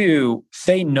just to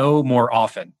say no more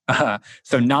often.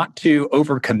 So not to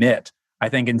overcommit. I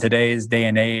think in today's day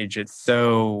and age, it's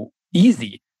so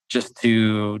easy just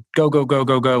to go,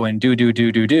 and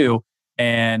do.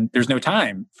 And there's no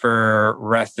time for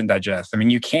rest and digest. I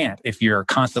mean, you can't if you're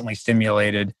constantly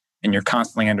stimulated and you're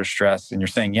constantly under stress and you're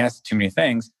saying yes to too many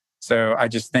things. So I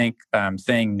just think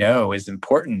saying no is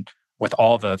important with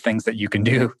all the things that you can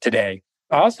do today.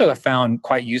 I also have found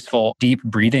quite useful deep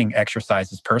breathing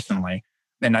exercises personally.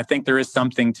 And I think there is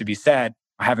something to be said.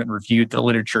 I haven't reviewed the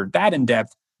literature that in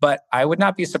depth, but I would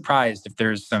not be surprised if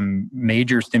there's some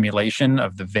major stimulation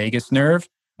of the vagus nerve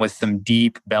with some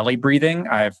deep belly breathing.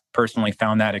 I've personally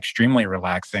found that extremely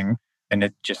relaxing, and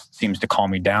it just seems to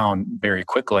calm me down very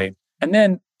quickly. And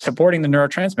then supporting the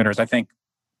neurotransmitters, I think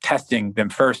testing them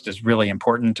first is really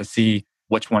important to see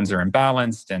which ones are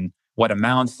imbalanced and what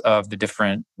amounts of the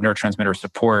different neurotransmitter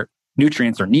support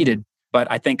nutrients are needed. But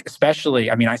I think especially,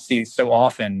 I mean, I see so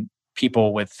often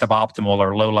people with suboptimal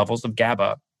or low levels of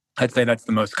GABA. I'd say that's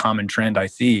the most common trend I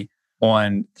see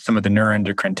on some of the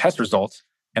neuroendocrine test results.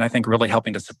 And I think really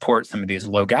helping to support some of these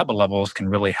low GABA levels can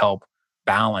really help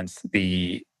balance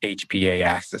the HPA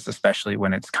axis, especially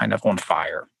when it's kind of on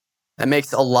fire. That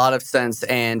makes a lot of sense.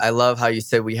 And I love how you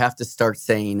said we have to start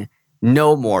saying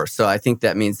no more. So I think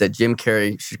that means that Jim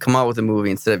Carrey should come out with a movie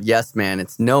instead of yes, man,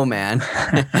 it's no, man.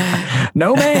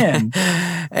 No, man.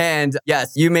 And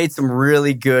yes, you made some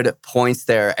really good points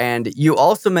there. And you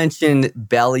also mentioned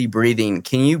belly breathing.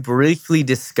 Can you briefly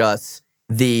discuss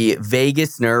the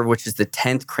vagus nerve, which is the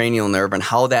 10th cranial nerve, and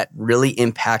how that really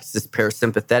impacts this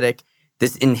parasympathetic,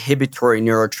 this inhibitory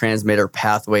neurotransmitter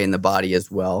pathway in the body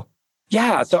as well?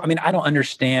 Yeah. So, I mean, I don't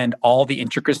understand all the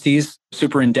intricacies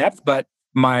super in depth, but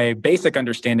my basic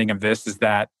understanding of this is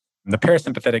that the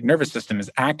parasympathetic nervous system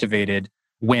is activated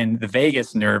when the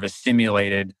vagus nerve is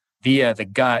stimulated via the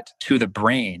gut to the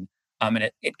brain.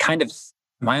 And it kind of,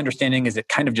 my understanding is it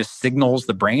kind of just signals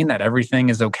the brain that everything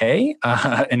is okay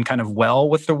and kind of well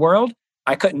with the world.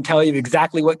 I couldn't tell you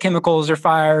exactly what chemicals are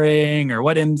firing or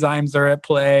what enzymes are at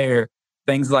play or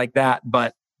things like that.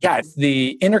 But yeah, it's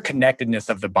the interconnectedness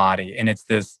of the body. And it's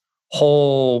this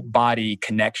whole body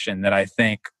connection that I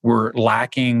think we're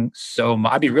lacking so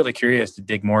much. I'd be really curious to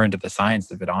dig more into the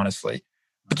science of it, honestly,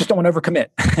 but just don't want to overcommit.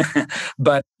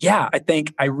 But yeah,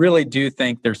 I really do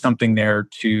think there's something there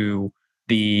to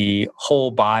the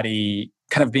whole body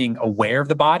kind of being aware of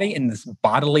the body and this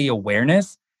bodily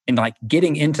awareness and like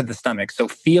getting into the stomach. So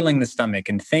feeling the stomach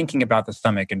and thinking about the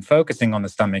stomach and focusing on the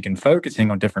stomach and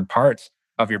focusing on different parts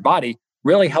of your body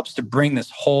really helps to bring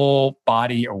this whole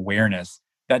body awareness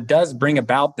that does bring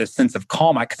about this sense of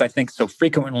calm. Because I think so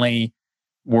frequently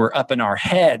we're up in our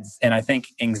heads, and I think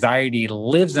anxiety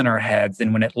lives in our heads.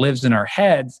 And when it lives in our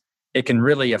heads, it can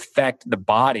really affect the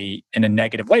body in a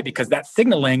negative way because that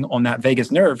signaling on that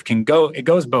vagus nerve it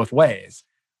goes both ways.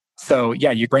 So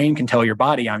yeah, your brain can tell your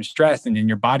body, I'm stressed, and then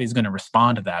your body's going to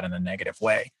respond to that in a negative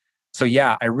way. So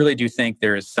yeah, I really do think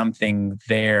there is something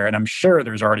there. And I'm sure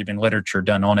there's already been literature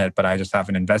done on it, but I just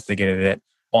haven't investigated it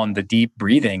on the deep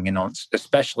breathing and on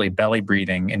especially belly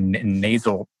breathing and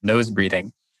nasal nose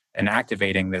breathing and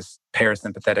activating this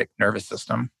parasympathetic nervous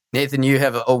system. Nathan, you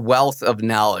have a wealth of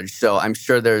knowledge, so I'm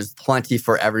sure there's plenty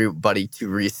for everybody to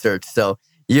research. So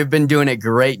you've been doing a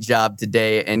great job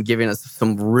today and giving us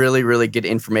some really, really good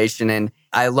information. And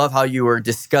I love how you were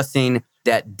discussing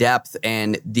that depth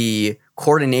and the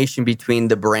coordination between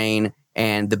the brain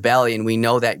and the belly. And we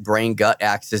know that brain-gut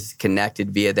axis is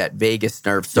connected via that vagus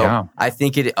nerve. So yeah. I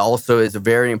think it also is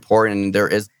very important. And there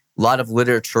is a lot of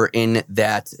literature in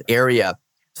that area.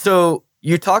 So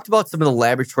you talked about some of the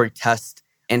laboratory tests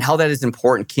and how that is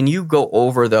important. Can you go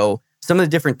over, though, some of the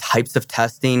different types of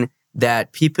testing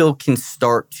that people can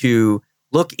start to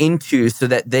look into so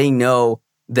that they know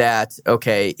that,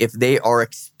 okay, if they are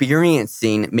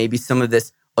experiencing maybe some of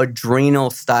this adrenal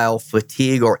style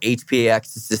fatigue or HPA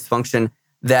axis dysfunction,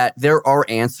 that there are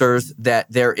answers, that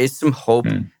there is some hope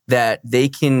that they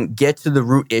can get to the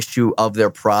root issue of their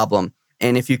problem.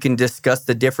 And if you can discuss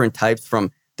the different types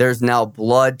from there's now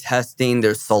blood testing,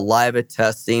 there's saliva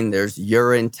testing, there's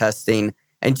urine testing,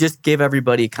 and just give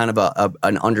everybody kind of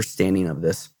an understanding of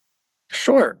this.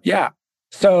 Sure. Yeah.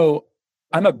 So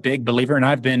I'm a big believer, and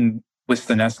I've been with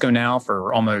Sanesco now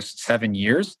for almost 7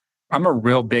 years. I'm a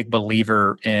real big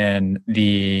believer in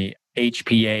the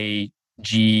HPA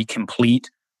G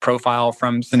complete profile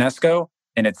from Sanesco,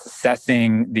 and it's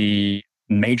assessing the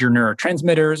major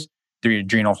neurotransmitters, the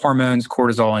adrenal hormones,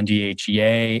 cortisol and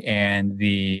DHEA, and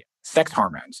the sex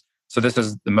hormones. So this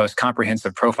is the most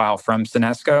comprehensive profile from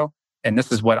Sanesco. And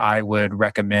this is what I would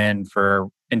recommend for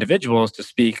individuals to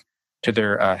speak to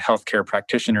their healthcare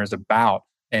practitioners about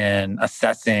in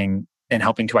assessing and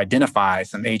helping to identify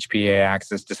some HPA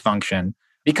axis dysfunction.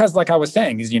 Because like I was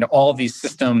saying, is, all of these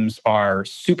systems are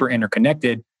super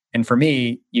interconnected. And for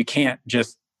me, you can't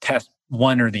just test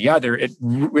one or the other. It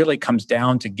really comes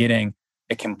down to getting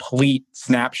a complete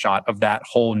snapshot of that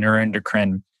whole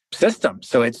neuroendocrine system.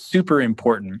 So it's super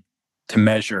important to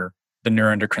measure the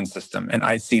neuroendocrine system. And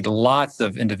I see lots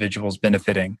of individuals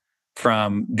benefiting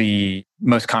from the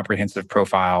most comprehensive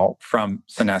profile from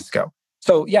Sanesco.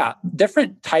 So yeah,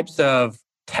 different types of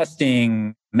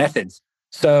testing methods.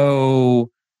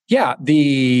 So yeah,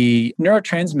 the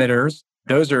neurotransmitters,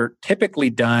 those are typically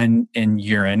done in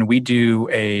urine. We do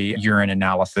a urine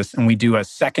analysis and we do a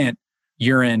second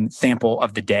urine sample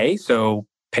of the day. So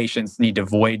patients need to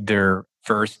void their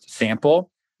first sample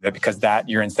because that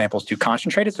urine sample is too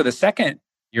concentrated. So the second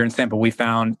urine sample we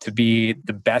found to be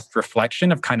the best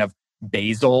reflection of kind of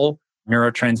basal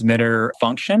neurotransmitter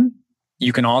function.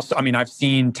 You can also, I've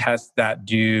seen tests that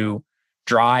do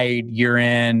dried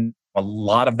urine. A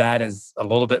lot of that is a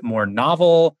little bit more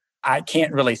novel. I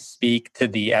can't really speak to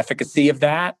the efficacy of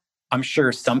that. I'm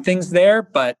sure something's there,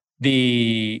 but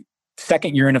the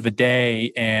second urine of the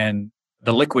day and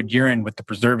the liquid urine with the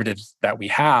preservatives that we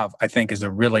have, I think is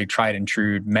a really tried and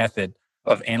true method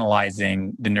of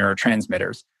analyzing the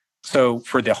neurotransmitters. So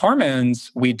for the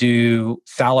hormones, we do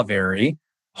salivary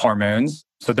hormones.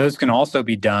 So those can also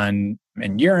be done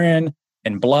in urine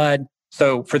and blood.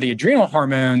 So for the adrenal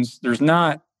hormones, there's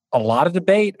not a lot of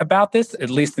debate about this, at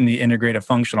least in the integrative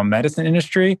functional medicine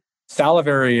industry.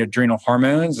 Salivary adrenal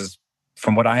hormones is,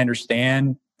 from what I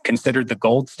understand, considered the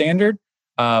gold standard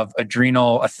of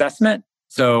adrenal assessment.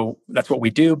 So that's what we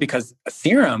do because a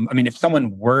serum, if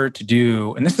someone were to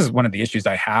do, and this is one of the issues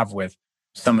I have with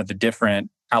some of the different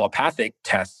allopathic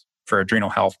tests for adrenal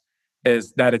health,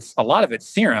 is that a lot of it's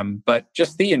serum, but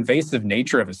just the invasive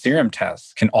nature of a serum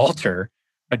test can alter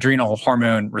adrenal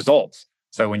hormone results.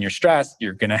 So when you're stressed,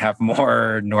 you're going to have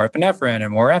more norepinephrine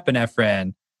and more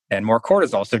epinephrine and more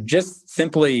cortisol. So just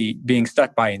simply being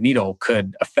stuck by a needle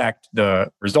could affect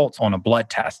the results on a blood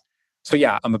test. So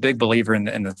yeah, I'm a big believer in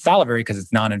the salivary because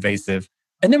it's non-invasive.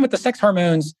 And then with the sex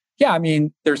hormones, yeah,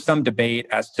 there's some debate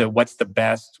as to what's the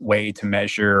best way to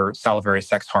measure salivary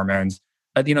sex hormones.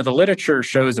 The literature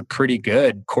shows a pretty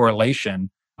good correlation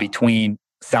between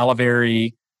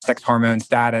salivary sex hormone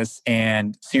status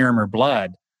and serum or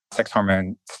blood sex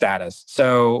hormone status.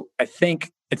 So I think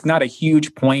it's not a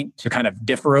huge point to kind of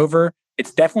differ over.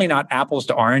 It's definitely not apples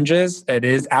to oranges. It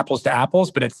is apples to apples,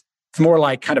 but it's more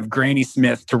like kind of Granny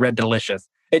Smith to Red Delicious.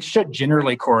 It should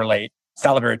generally correlate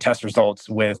salivary test results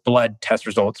with blood test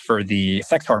results for the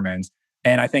sex hormones.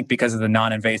 And I think because of the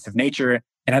non-invasive nature,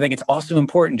 and I think it's also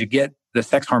important to get the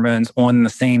sex hormones on the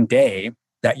same day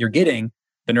that you're getting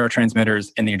the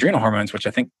neurotransmitters and the adrenal hormones, which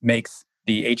I think makes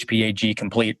the HPA-G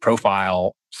complete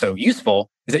profile so useful,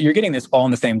 is that you're getting this all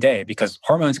on the same day because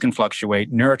hormones can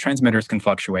fluctuate, neurotransmitters can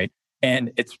fluctuate.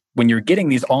 And it's when you're getting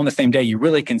these all on the same day, you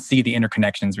really can see the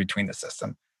interconnections between the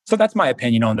system. So that's my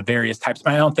opinion on the various types.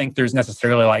 I don't think there's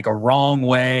necessarily like a wrong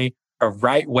way, a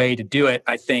right way to do it.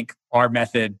 I think our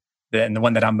method, and the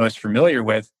one that I'm most familiar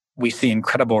with, we see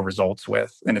incredible results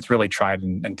with, and it's really tried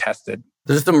and tested.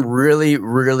 There's some really,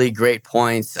 really great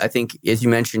points. I think, as you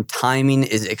mentioned, timing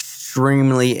is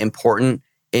extremely important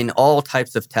in all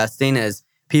types of testing, as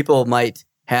people might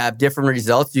have different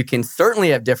results. You can certainly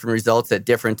have different results at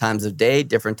different times of day,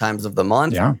 different times of the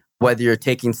month, whether you're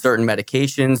taking certain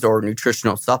medications or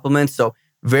nutritional supplements. So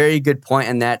very good point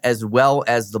in that, as well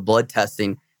as the blood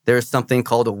testing. There's something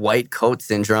called a white coat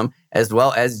syndrome, as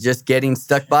well as just getting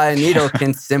stuck by a needle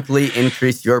can simply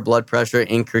increase your blood pressure,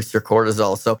 increase your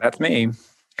cortisol. So that's me.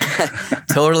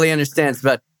 Totally understands.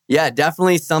 But Yeah,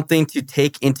 definitely something to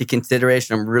take into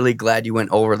consideration. I'm really glad you went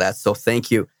over that. So thank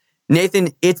you. Nathan,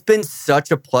 it's been such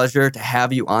a pleasure to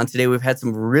have you on today. We've had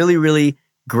some really, really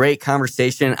great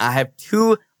conversation. I have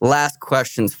two last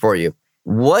questions for you.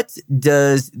 What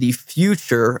does the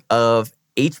future of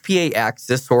HPA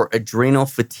axis or adrenal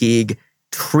fatigue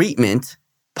treatment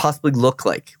possibly look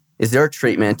like? Is there a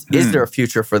treatment? Is there a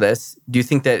future for this? Do you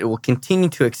think that it will continue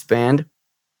to expand?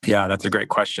 Yeah, that's a great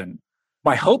question.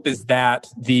 My hope is that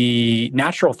the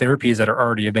natural therapies that are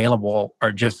already available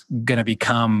are just going to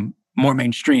become more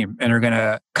mainstream and are going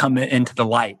to come into the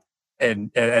light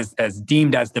and as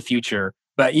deemed as the future.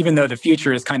 But even though the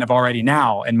future is kind of already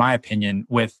now, in my opinion,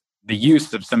 with the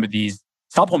use of some of these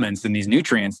supplements and these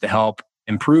nutrients to help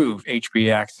improve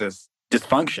HPA axis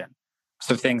dysfunction.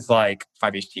 So things like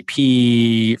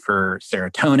 5-HTP for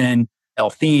serotonin,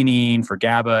 L-theanine for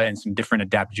GABA, and some different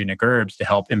adaptogenic herbs to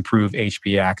help improve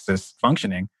HPA axis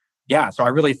functioning. Yeah, so I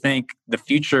really think the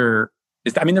future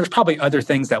is, there's probably other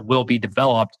things that will be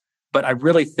developed, but I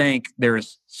really think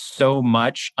there's so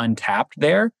much untapped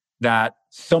there that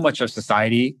so much of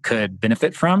society could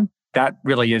benefit from. That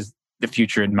really is the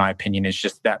future, in my opinion, is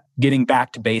just that getting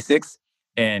back to basics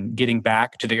and getting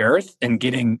back to the earth and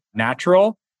getting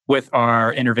natural with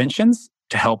our interventions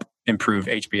to help improve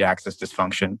HPA axis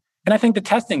dysfunction. And I think the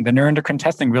neuroendocrine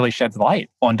testing really sheds light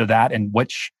onto that and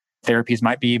which therapies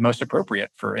might be most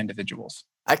appropriate for individuals.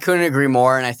 I couldn't agree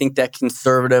more. And I think that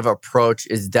conservative approach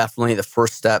is definitely the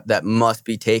first step that must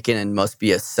be taken and must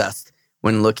be assessed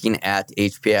when looking at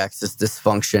HPA axis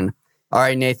dysfunction. All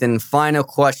right, Nathan, final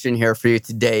question here for you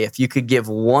today. If you could give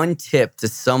one tip to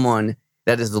someone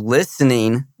that is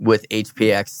listening with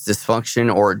HPA axis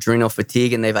dysfunction or adrenal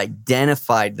fatigue and they've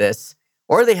identified this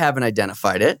or they haven't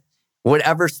identified it,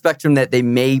 whatever spectrum that they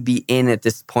may be in at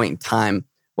this point in time,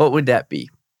 what would that be?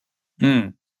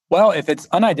 Well, if it's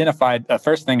unidentified, the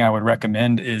first thing I would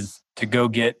recommend is to go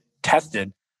get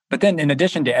tested. But then in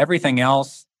addition to everything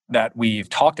else that we've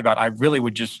talked about, I really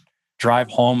would just drive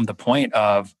home the point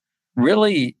of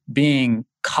really being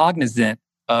cognizant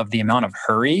of the amount of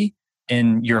hurry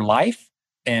in your life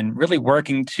and really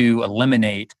working to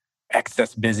eliminate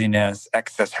excess busyness,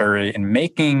 excess hurry, and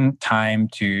making time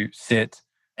to sit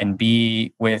and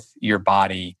be with your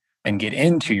body and get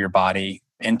into your body,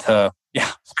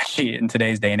 especially in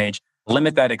today's day and age.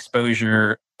 Limit that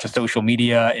exposure to social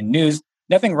media and news.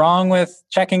 Nothing wrong with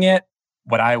checking it.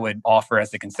 What I would offer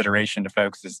as a consideration to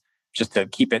folks is just to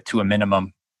keep it to a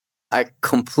minimum. I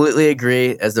completely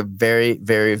agree. As a very,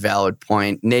 very valid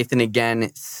point. Nathan,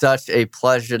 again, such a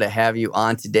pleasure to have you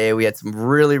on today. We had some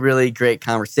really, really great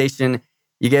conversation.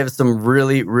 You gave us some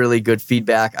really, really good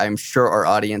feedback. I'm sure our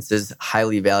audiences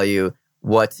highly value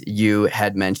what you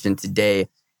had mentioned today.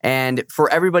 And for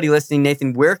everybody listening,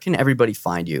 Nathan, where can everybody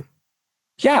find you?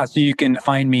 Yeah, so you can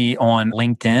find me on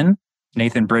LinkedIn,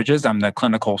 Nathan Bridges. I'm the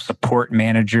clinical support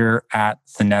manager at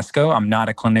Sanesco. I'm not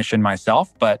a clinician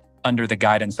myself, but under the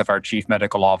guidance of our chief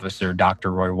medical officer,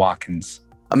 Dr. Roy Watkins.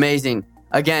 Amazing.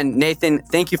 Again, Nathan,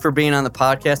 thank you for being on the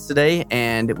podcast today,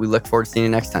 and we look forward to seeing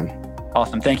you next time.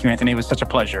 Awesome. Thank you, Anthony. It was such a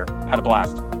pleasure. Had a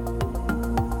blast.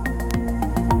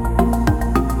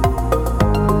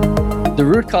 The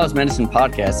Root Cause Medicine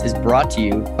podcast is brought to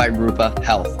you by Rupa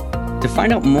Health. To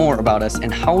find out more about us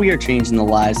and how we are changing the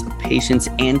lives of patients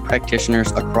and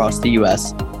practitioners across the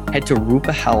U.S., head to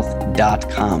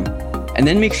rupahealth.com. And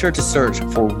then make sure to search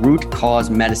for Root Cause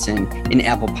Medicine in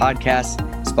Apple Podcasts,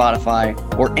 Spotify,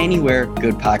 or anywhere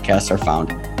good podcasts are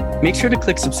found. Make sure to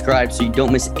click subscribe so you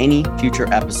don't miss any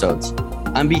future episodes.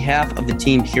 On behalf of the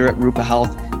team here at Rupa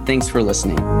Health, thanks for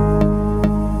listening.